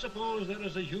 Do you suppose there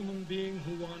is a human being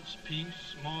who wants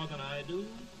peace more than I do?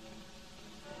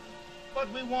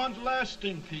 But we want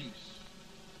lasting peace.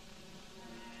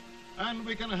 And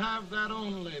we can have that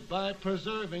only by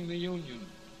preserving the Union.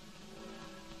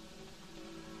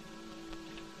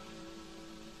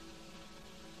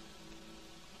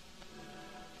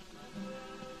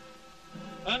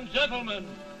 And gentlemen,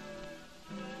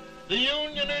 the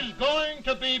Union is going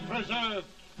to be preserved.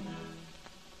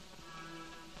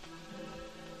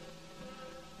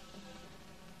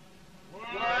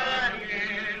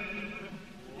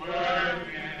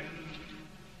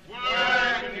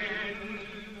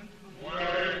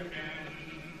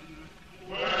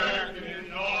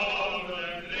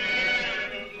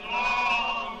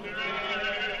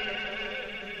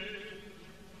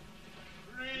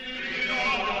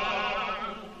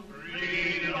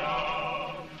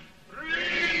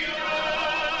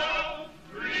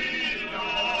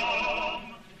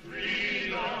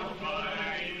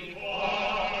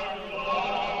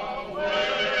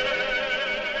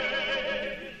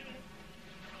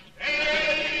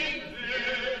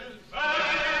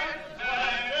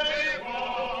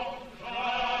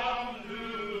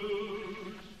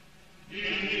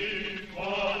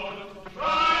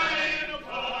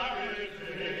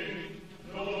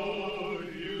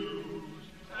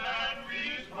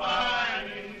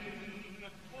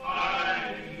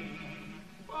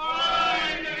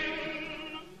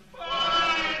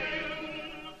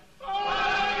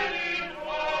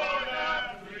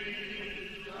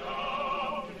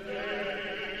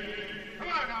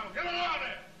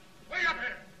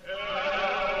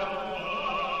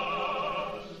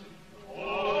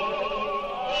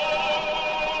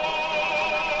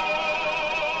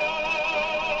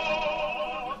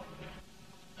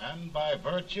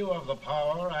 Of the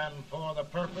power and for the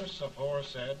purpose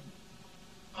aforesaid,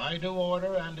 I do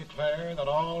order and declare that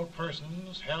all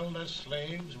persons held as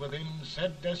slaves within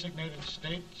said designated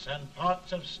states and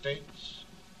parts of states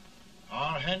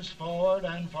are henceforward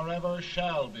and forever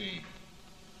shall be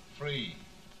free.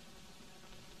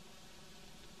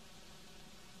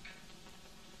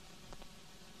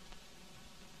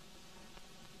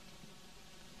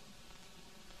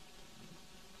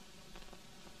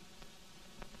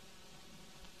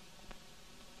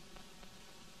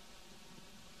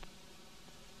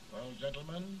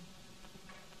 Gentlemen,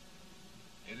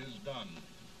 it is done.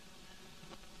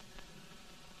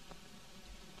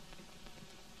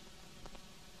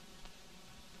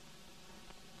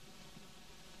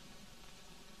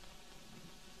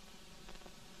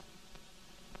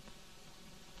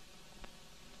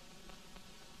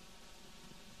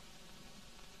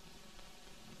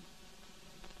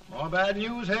 More bad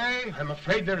news, eh? I'm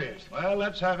afraid there is. Well,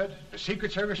 let's have it. The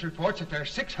Secret Service reports that there are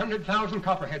 600,000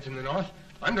 copperheads in the North,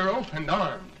 under oath and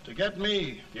armed. To get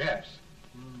me? Yes.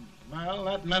 Well,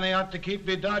 that many ought to keep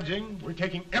me dodging. We're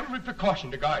taking every precaution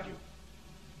to guard you.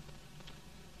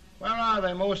 Where are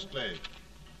they mostly?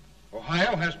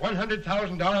 Ohio has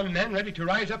 100,000 armed men ready to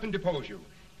rise up and depose you.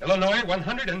 Illinois,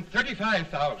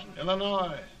 135,000.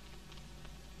 Illinois.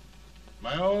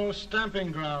 My old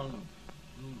stamping ground.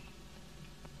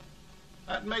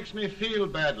 That makes me feel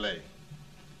badly.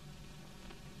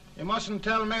 You mustn't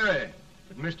tell Mary.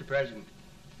 But, Mr. President,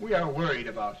 we are worried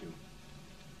about you.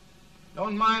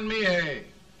 Don't mind me, eh?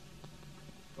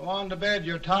 Go on to bed,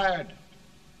 you're tired.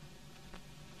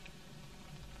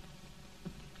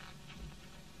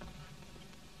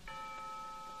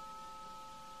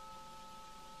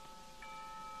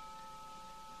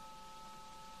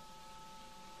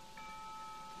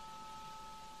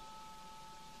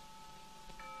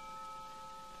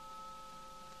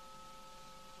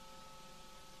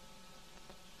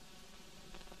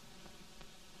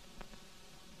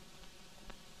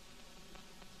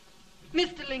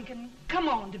 Mr. Lincoln, come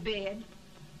on to bed.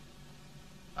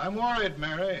 I'm worried,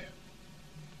 Mary.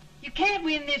 You can't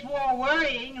win this war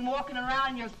worrying and walking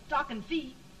around in your stocking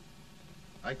feet.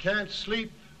 I can't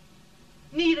sleep.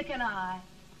 Neither can I.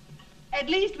 At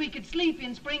least we could sleep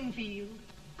in Springfield,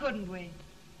 couldn't we?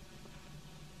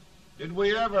 Did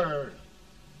we ever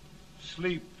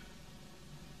sleep?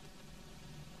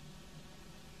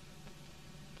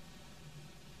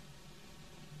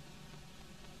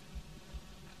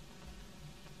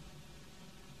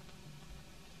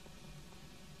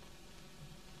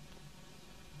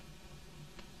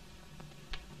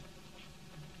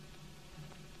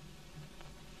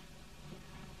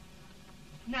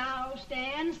 Now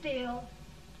stand still.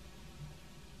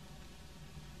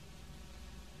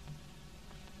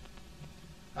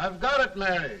 I've got it,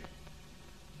 Mary.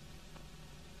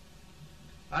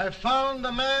 I've found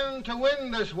the man to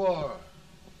win this war.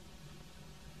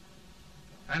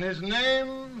 And his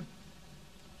name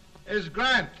is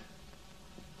Grant.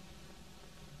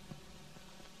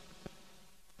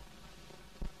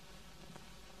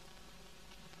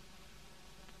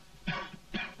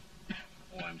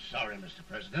 Oh, I'm sorry, Mr.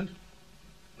 President,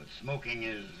 but smoking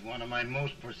is one of my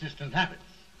most persistent habits.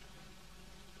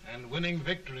 And winning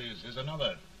victories is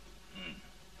another.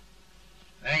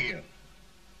 Thank you.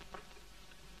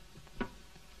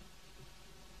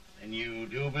 And you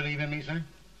do believe in me, sir?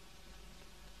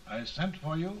 I sent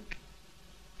for you.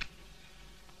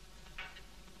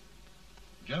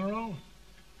 General,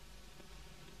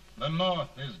 the North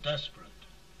is desperate.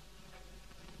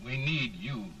 We need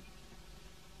you.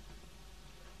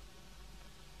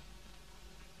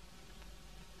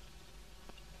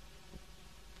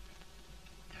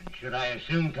 And should I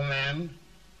assume command,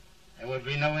 there would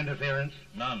be no interference?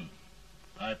 None.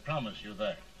 I promise you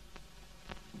that.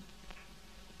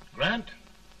 Grant,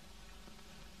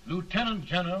 Lieutenant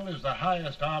General is the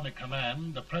highest Army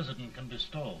command the President can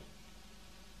bestow.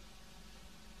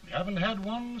 We haven't had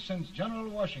one since General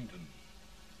Washington.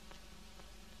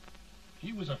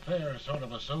 He was a fair sort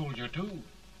of a soldier, too.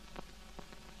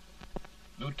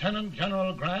 Lieutenant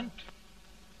General Grant,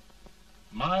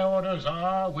 my orders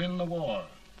are win the war.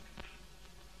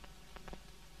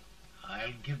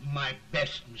 I'll give my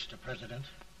best, Mr. President.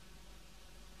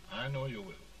 I know you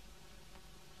will.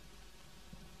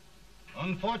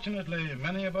 Unfortunately,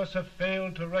 many of us have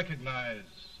failed to recognize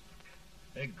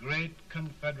a great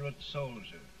Confederate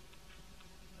soldier.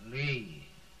 Lee.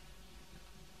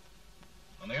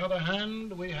 On the other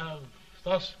hand, we have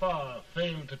thus far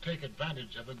failed to take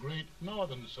advantage of a great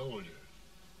Northern soldier.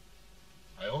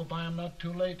 I hope I am not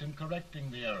too late in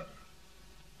correcting the error.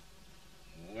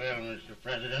 Well, Mr.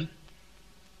 President,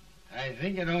 I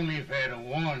think it only fair to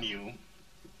warn you.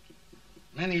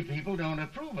 Many people don't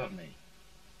approve of me.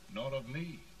 Nor of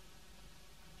me.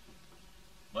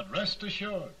 But rest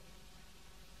assured,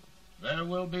 there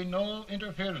will be no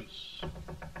interference,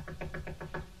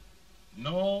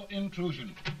 no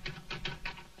intrusion.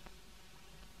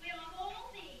 Well, of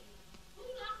all things, who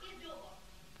locked your door?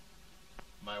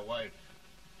 My wife.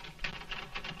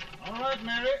 All right,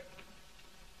 Mary.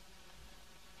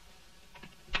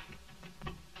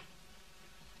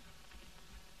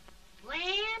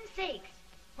 Land sakes.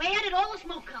 Where did all the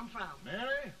smoke come from?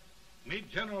 Mary,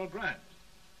 meet General Grant,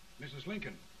 Mrs.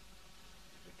 Lincoln.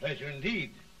 It's a pleasure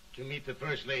indeed to meet the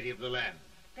First Lady of the land.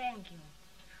 Thank you.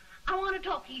 I want to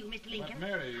talk to you, Mr. Lincoln. But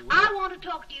Mary, I want to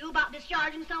talk to you about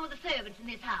discharging some of the servants in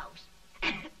this house.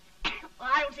 Well,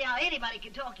 I don't see how anybody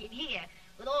can talk in here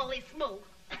with all this smoke.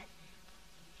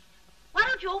 Why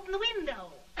don't you open the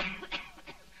window?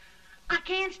 I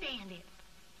can't stand it.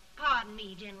 Pardon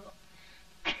me, General.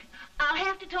 I'll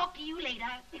have to talk to you later.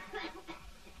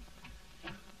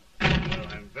 Well,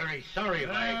 I'm very sorry if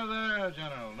There,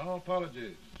 General. No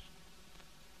apologies.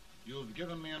 You've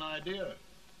given me an idea.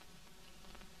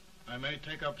 I may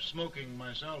take up smoking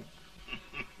myself.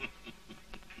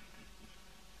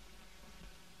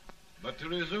 But to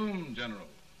resume, General,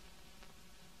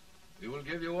 we will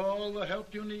give you all the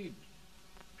help you need.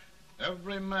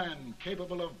 Every man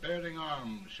capable of bearing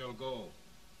arms shall go.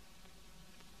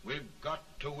 We've got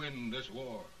to win this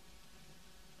war.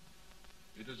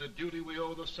 It is a duty we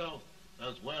owe the South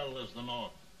as well as the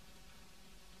North.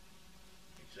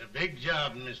 It's a big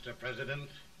job, Mr. President.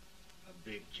 A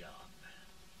big job.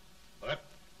 But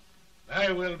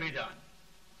thy will be done.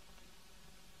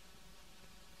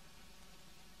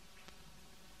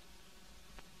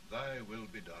 Thy will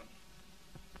be done.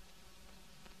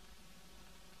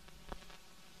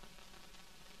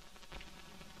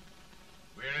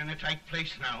 We're in a tight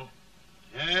place now.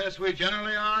 Yes, we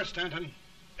generally are, Stanton.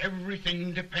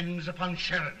 Everything depends upon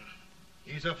Sheridan.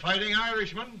 He's a fighting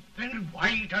Irishman. Then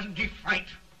why doesn't he fight?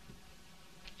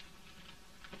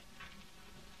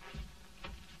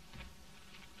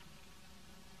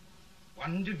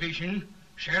 One division,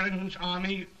 Sheridan's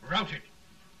army, routed.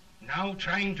 Now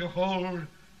trying to hold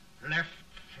left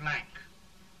flank.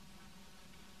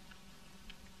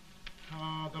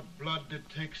 Ah, the blood it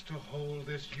takes to hold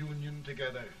this Union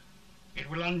together. It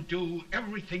will undo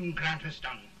everything Grant has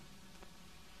done.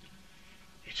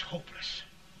 It's hopeless.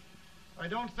 I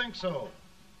don't think so.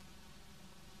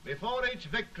 Before each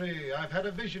victory, I've had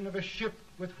a vision of a ship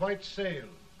with white sails.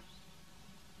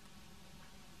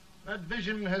 That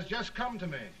vision has just come to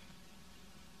me.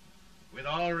 With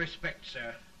all respect,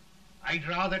 sir, I'd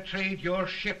rather trade your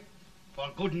ship for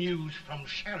good news from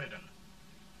Sheridan.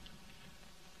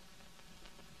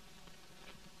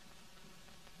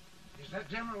 Is that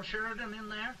General Sheridan in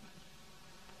there?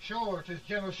 Sure, it is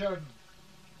General Sheridan.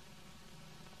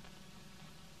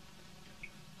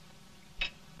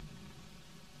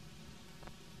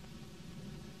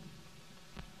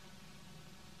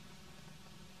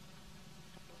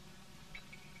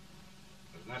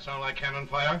 Doesn't that sound like cannon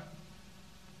fire?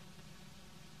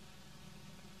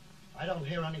 I don't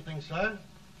hear anything, sir.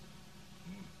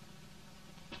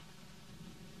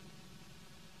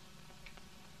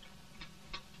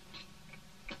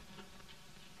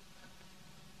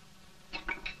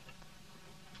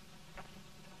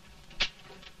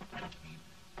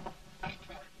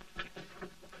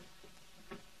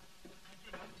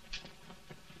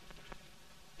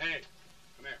 Hey,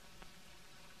 come here.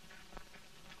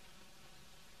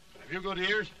 Have you good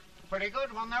ears? Pretty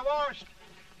good when they're washed.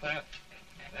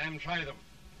 Then try them.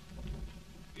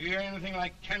 You hear anything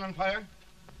like cannon fire?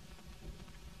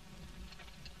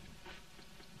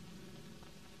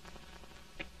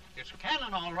 It's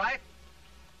cannon, all right.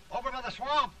 Over by the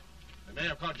swamp. They may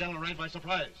have caught General Wright by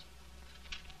surprise.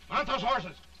 Mount those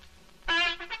horses.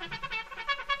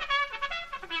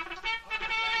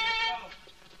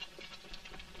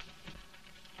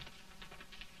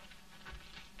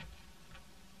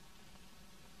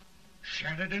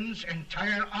 Sheridan's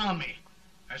entire army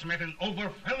has met an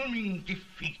overwhelming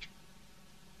defeat.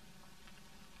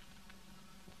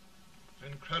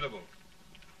 It's incredible.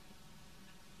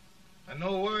 And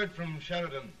no word from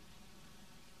Sheridan.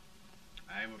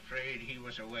 I'm afraid he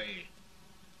was away.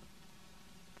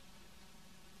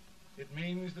 It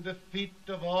means the defeat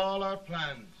of all our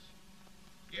plans.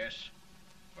 Yes,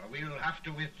 for we'll have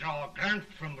to withdraw Grant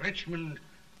from Richmond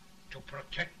to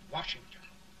protect Washington.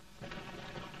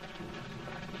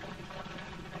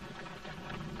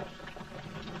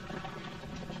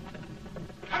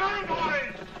 Come on,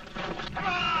 boys! Come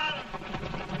on!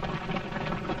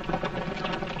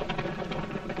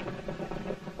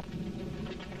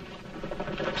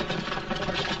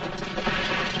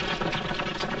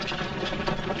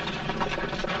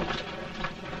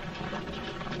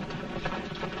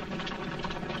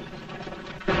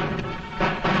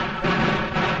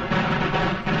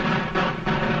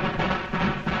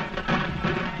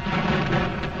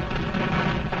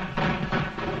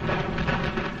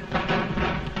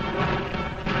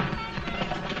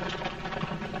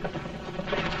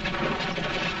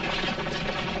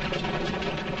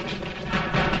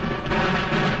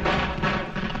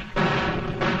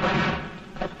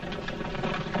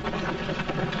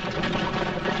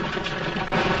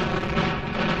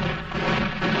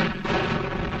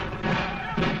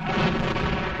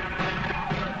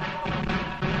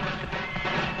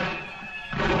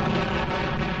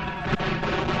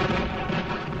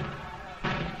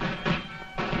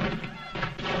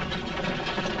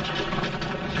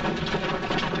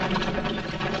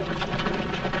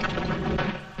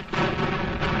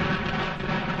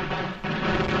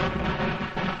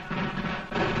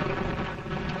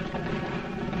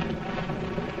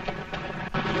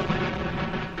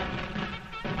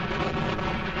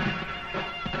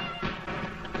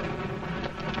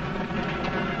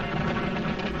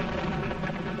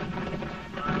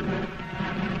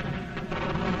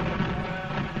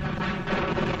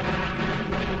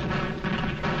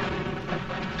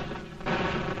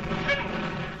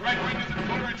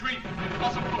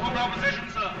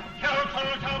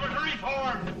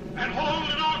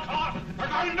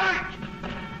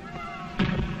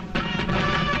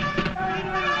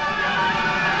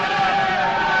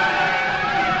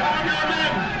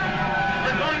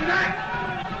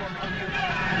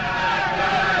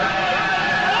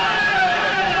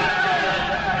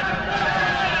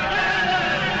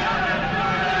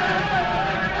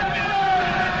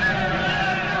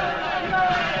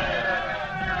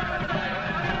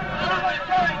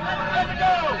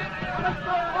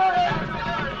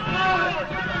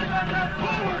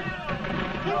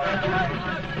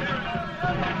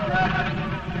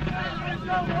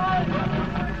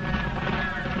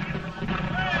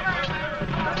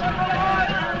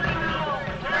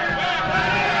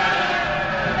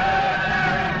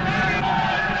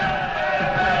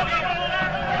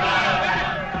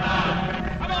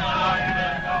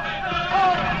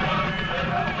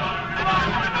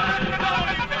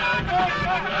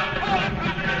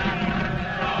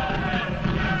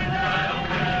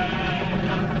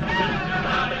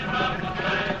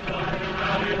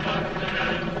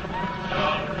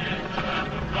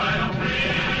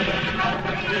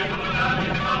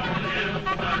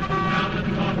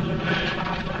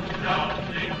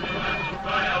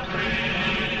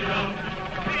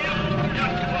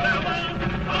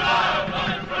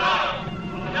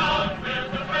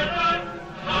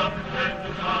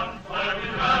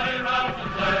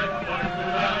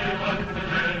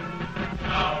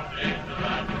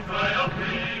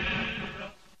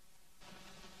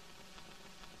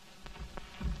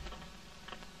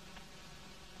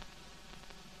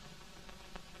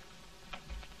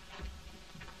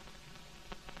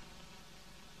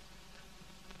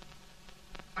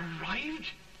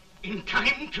 in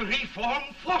time to reform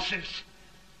forces,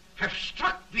 have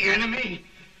struck the enemy,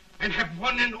 and have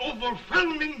won an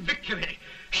overwhelming victory.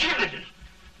 Sheridan!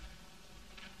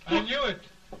 I knew it.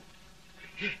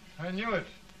 I knew it.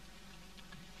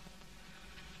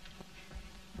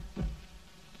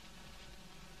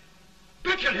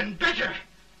 Better and better.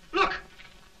 Look,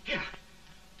 here.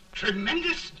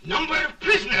 Tremendous number of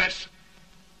prisoners.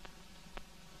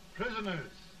 Prisoners?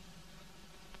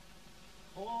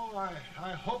 Oh,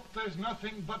 I hope there's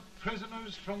nothing but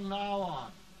prisoners from now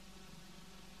on.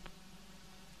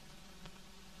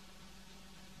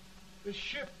 The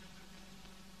ship.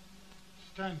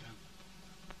 Stanton.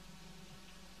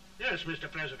 Yes,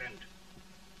 Mr. President.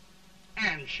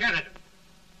 And Sheridan.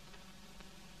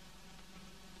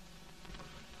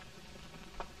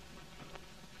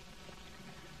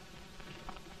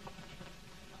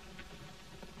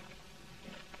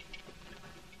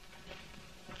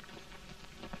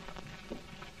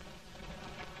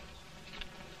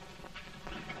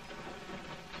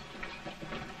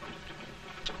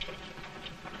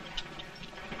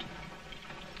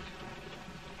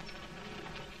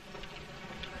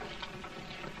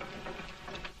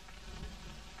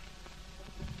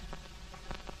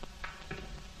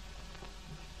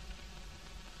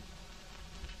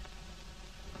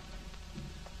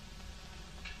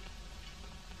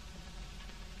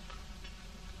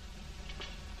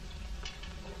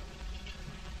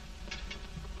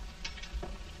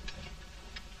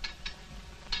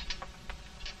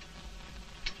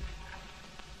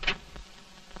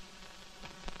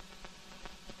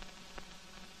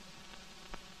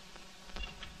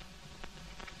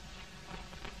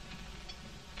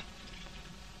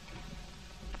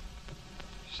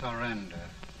 Surrender.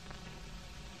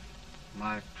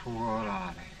 My poor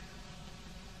army.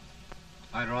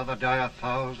 I'd rather die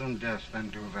 1,000 deaths than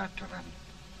do that to them.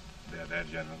 There,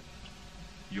 General.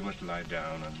 You must lie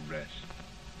down and rest.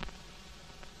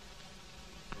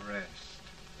 Rest.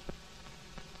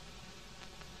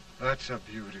 That's a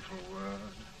beautiful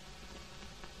word.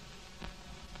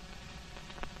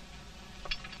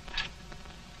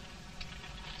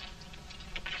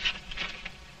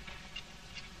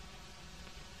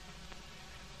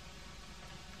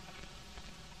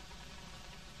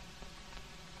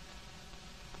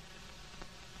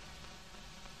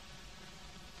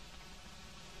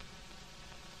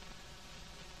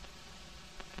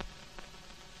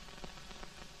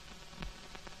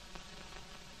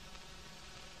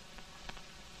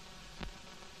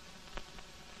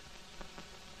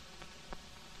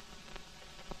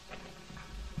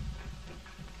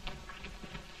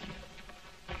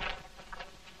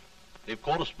 They've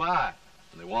caught a spy,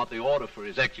 and they want the order for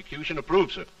his execution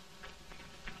approved, sir.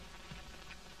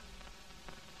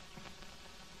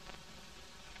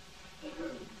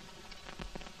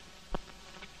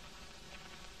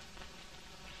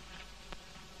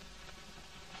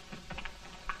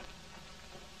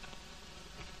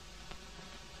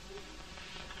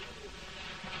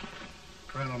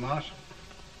 Colonel Marshall.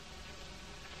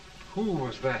 Who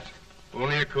was that?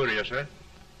 Only a courier, sir.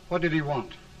 What did he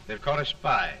want? They've caught a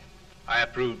spy. I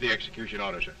approve the execution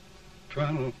order, sir.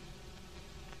 Colonel,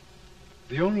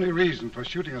 the only reason for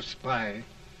shooting a spy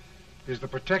is the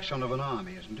protection of an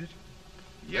army, isn't it?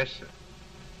 Yes, sir.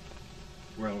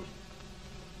 Well,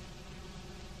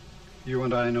 you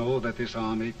and I know that this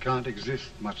army can't exist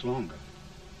much longer.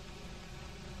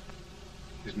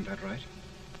 Isn't that right?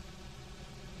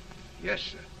 Yes,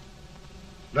 sir.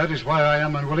 That is why I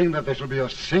am unwilling that there shall be a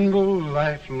single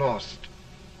life lost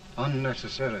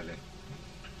unnecessarily.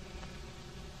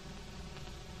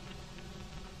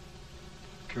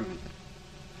 Colonel,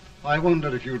 I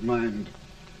wonder if you'd mind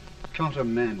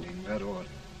countermanding that order.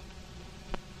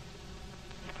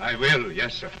 I will,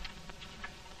 yes, sir.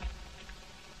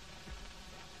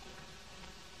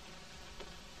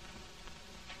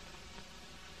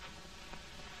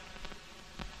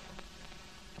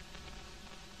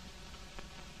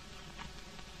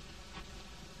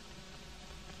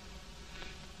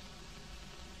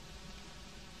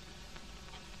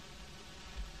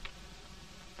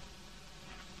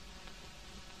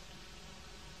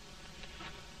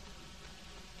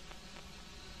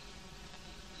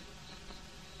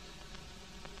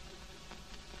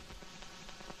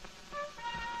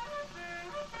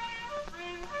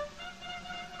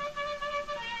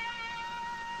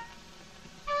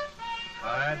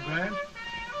 Grant?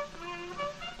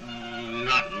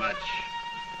 Not much.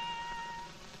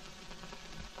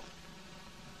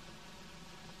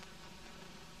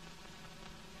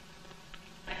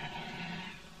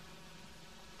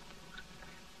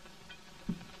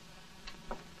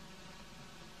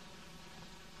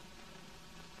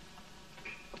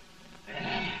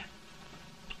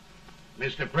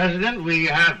 Mr. President, we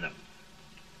have them.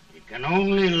 It can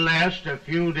only last a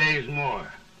few days more.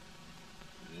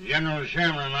 General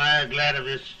Sherman and I are glad of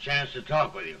this chance to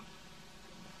talk with you.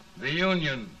 The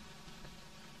Union.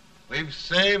 We've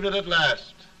saved it at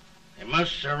last. They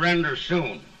must surrender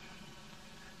soon.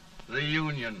 The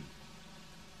Union.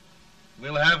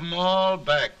 We'll have them all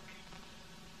back.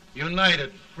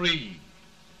 United, free.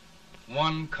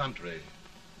 One country.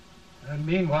 And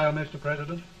meanwhile, Mr.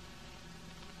 President,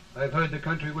 I've heard the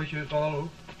country wishes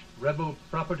all rebel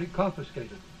property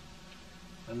confiscated,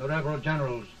 and the rebel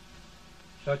generals,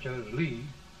 such as Lee,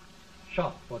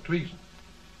 shot for treason.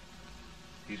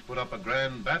 He's put up a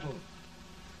grand battle.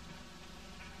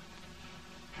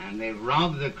 And they've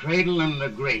robbed the cradle and the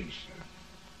grave, sir.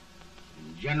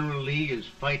 And General Lee is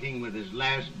fighting with his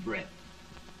last breath.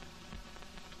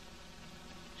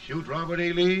 Shoot Robert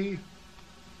E. Lee?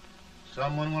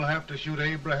 Someone will have to shoot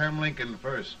Abraham Lincoln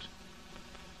first.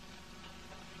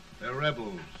 They're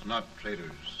rebels, not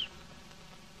traitors.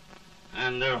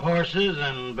 And their horses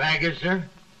and baggage, sir?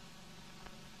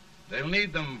 They'll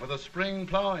need them for the spring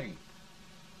plowing.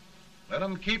 Let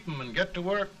them keep them and get to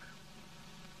work.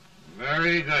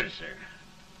 Very good, sir.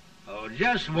 Oh,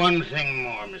 just one thing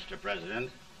more, Mr.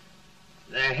 President.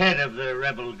 The head of the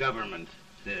rebel government,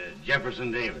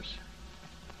 Jefferson Davis.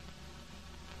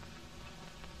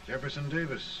 Jefferson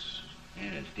Davis.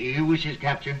 Yes. Do you wish his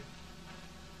capture?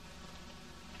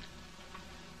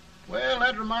 Well,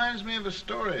 that reminds me of a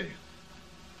story.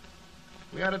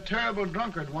 We had a terrible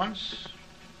drunkard once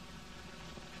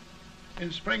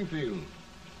in Springfield.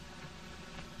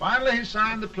 Finally, he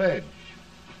signed the pledge.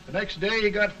 The next day, he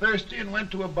got thirsty and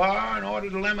went to a bar and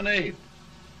ordered a lemonade.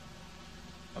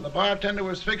 While the bartender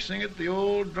was fixing it, the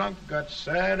old drunk got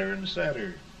sadder and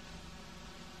sadder.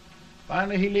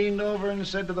 Finally, he leaned over and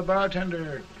said to the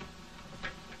bartender,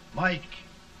 "Mike,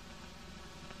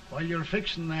 while you're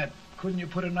fixing that, couldn't you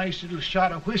put a nice little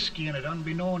shot of whiskey in it,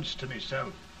 unbeknownst to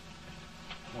myself?"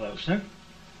 Well, sir?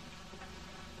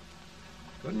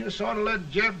 Couldn't you sort of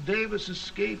let Jeff Davis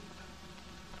escape,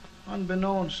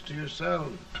 unbeknownst to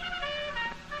yourself?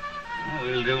 Well,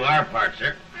 we'll do our part,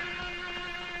 sir.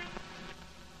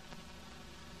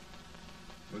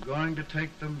 We're going to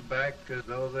take them back as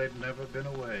though they'd never been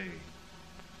away.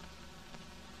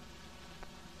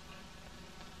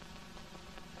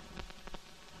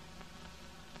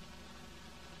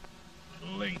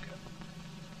 Lincoln.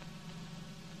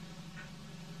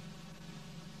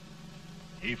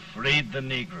 He freed the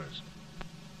Negroes.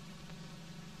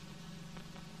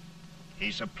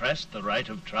 He suppressed the right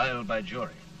of trial by jury.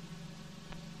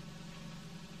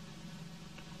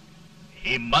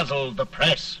 He muzzled the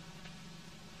press.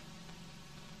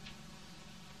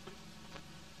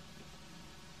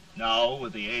 Now,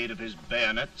 with the aid of his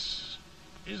bayonets,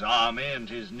 his army, and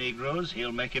his Negroes,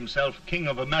 he'll make himself king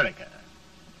of America.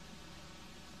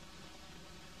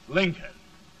 Lincoln.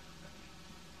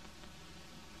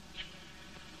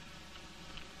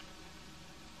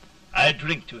 I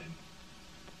drink to him.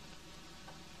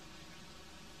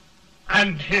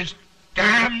 And his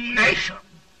damnation.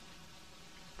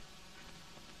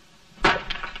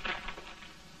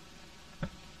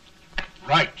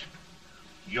 Right.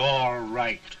 You're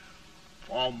right.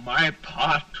 For my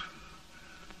part,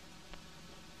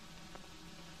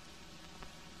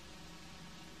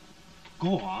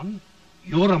 Go on.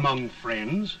 You're among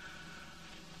friends.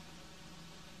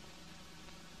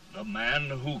 the man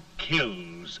who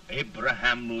kills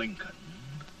Abraham Lincoln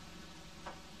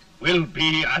will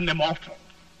be an immortal.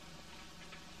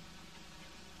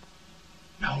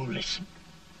 Now listen.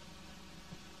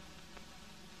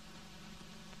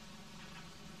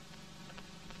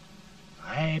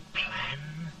 I plan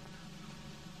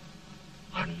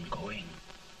on going.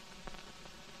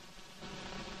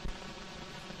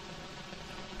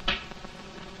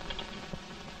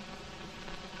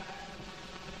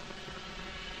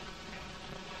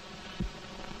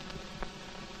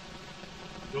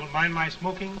 Don't mind my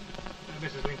smoking,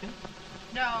 Mrs. Lincoln?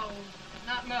 No,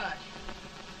 not much.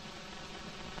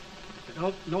 I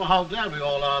don't know how glad we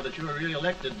all are that you're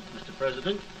re-elected, Mr.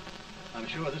 President. I'm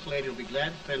sure this lady will be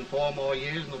glad to spend 4 more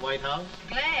years in the White House.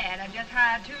 Glad. I've just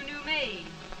hired 2 new maids.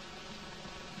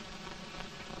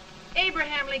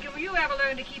 Abraham Lincoln, will you ever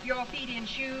learn to keep your feet in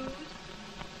shoes?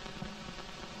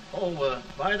 Oh,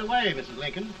 by the way, Mrs.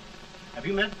 Lincoln, have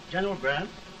you met General Grant?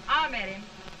 I met him.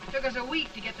 Took us a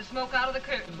week to get the smoke out of the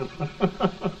curtain.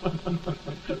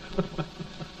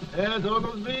 Yes,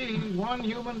 Oglesby, he's one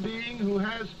human being who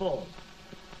has faults.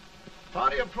 A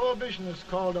party of prohibitionists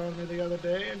called on me the other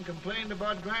day and complained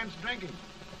about Grant's drinking.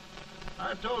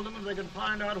 I told them if they could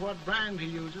find out what brand he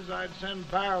uses, I'd send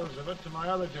barrels of it to my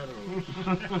other generals.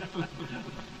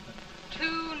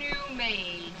 2 new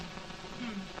maids.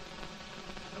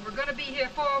 And we're going to be here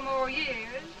 4 more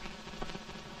years.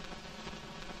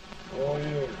 4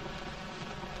 years.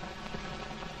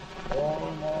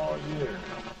 4 more years.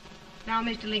 Now,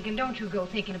 Mr. Lincoln, don't you go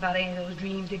thinking about any of those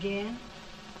dreams again.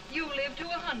 You live to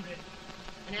 100.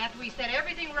 And after we set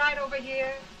everything right over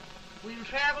here, we'll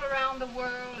travel around the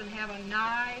world and have a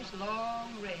nice, long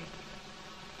rest.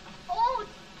 Oh,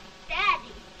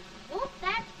 Daddy, won't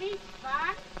that be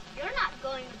fun? You're not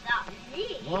going without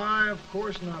me. Why, of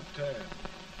course not, Tad.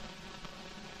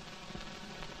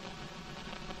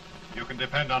 You can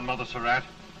depend on Mother Surratt.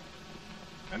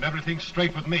 And everything's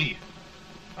straight with me.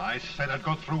 I said I'd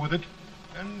go through with it,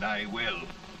 and I will.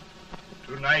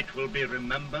 Tonight will be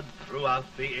remembered throughout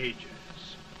the ages.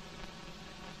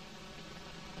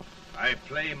 I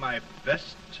play my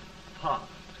best part.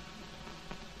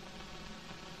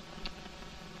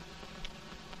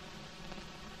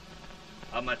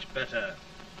 How much better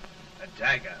a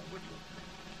dagger would look?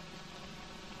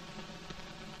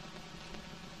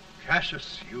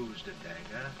 Cassius used a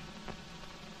dagger.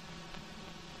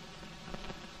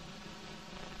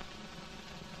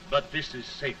 But this is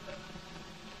safer.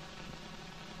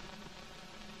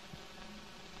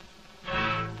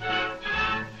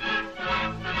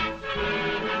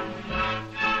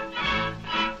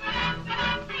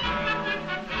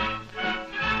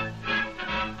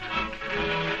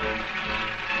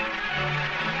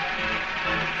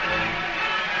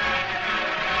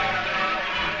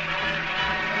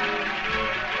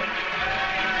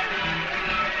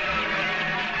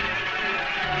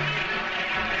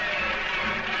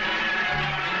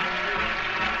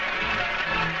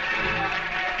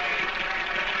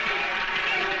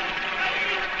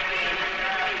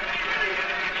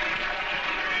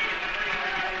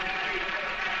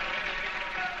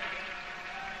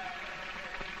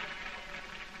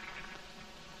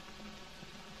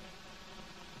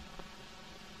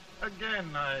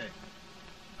 Again,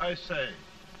 I say,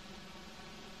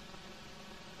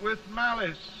 with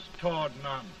malice toward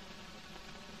none,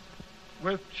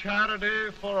 with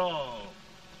charity for all,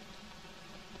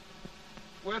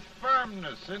 with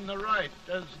firmness in the right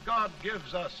as God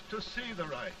gives us to see the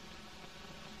right,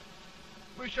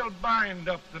 we shall bind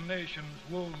up the nation's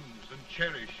wounds and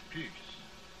cherish peace.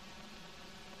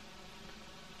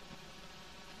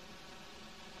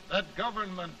 That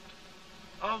government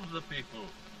of the people,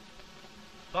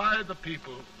 by the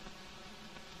people,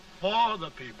 for the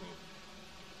people,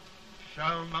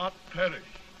 shall not perish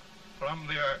from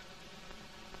the earth.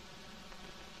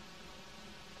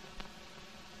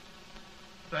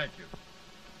 Thank you.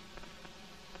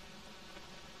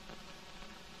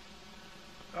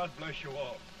 God bless you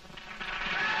all.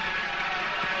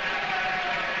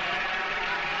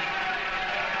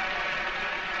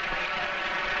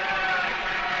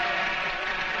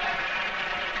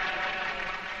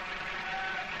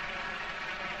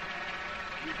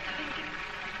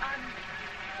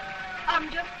 I'm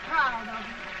just proud of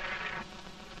you.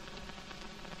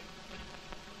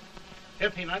 Here,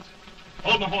 Peanuts.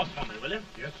 Hold my horse for me, will you?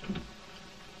 Yes, sir.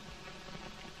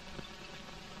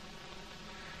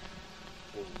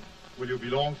 Oh, will you be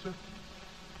long, sir?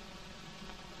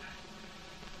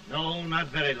 No, not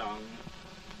very long.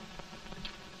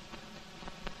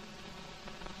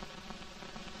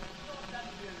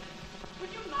 Would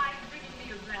you mind bringing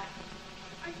me a wrap?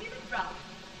 I feel it round.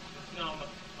 No,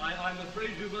 I'm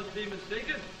afraid you must be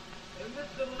mistaken.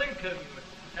 Mr. Lincoln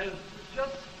has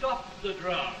just stopped the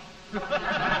draft.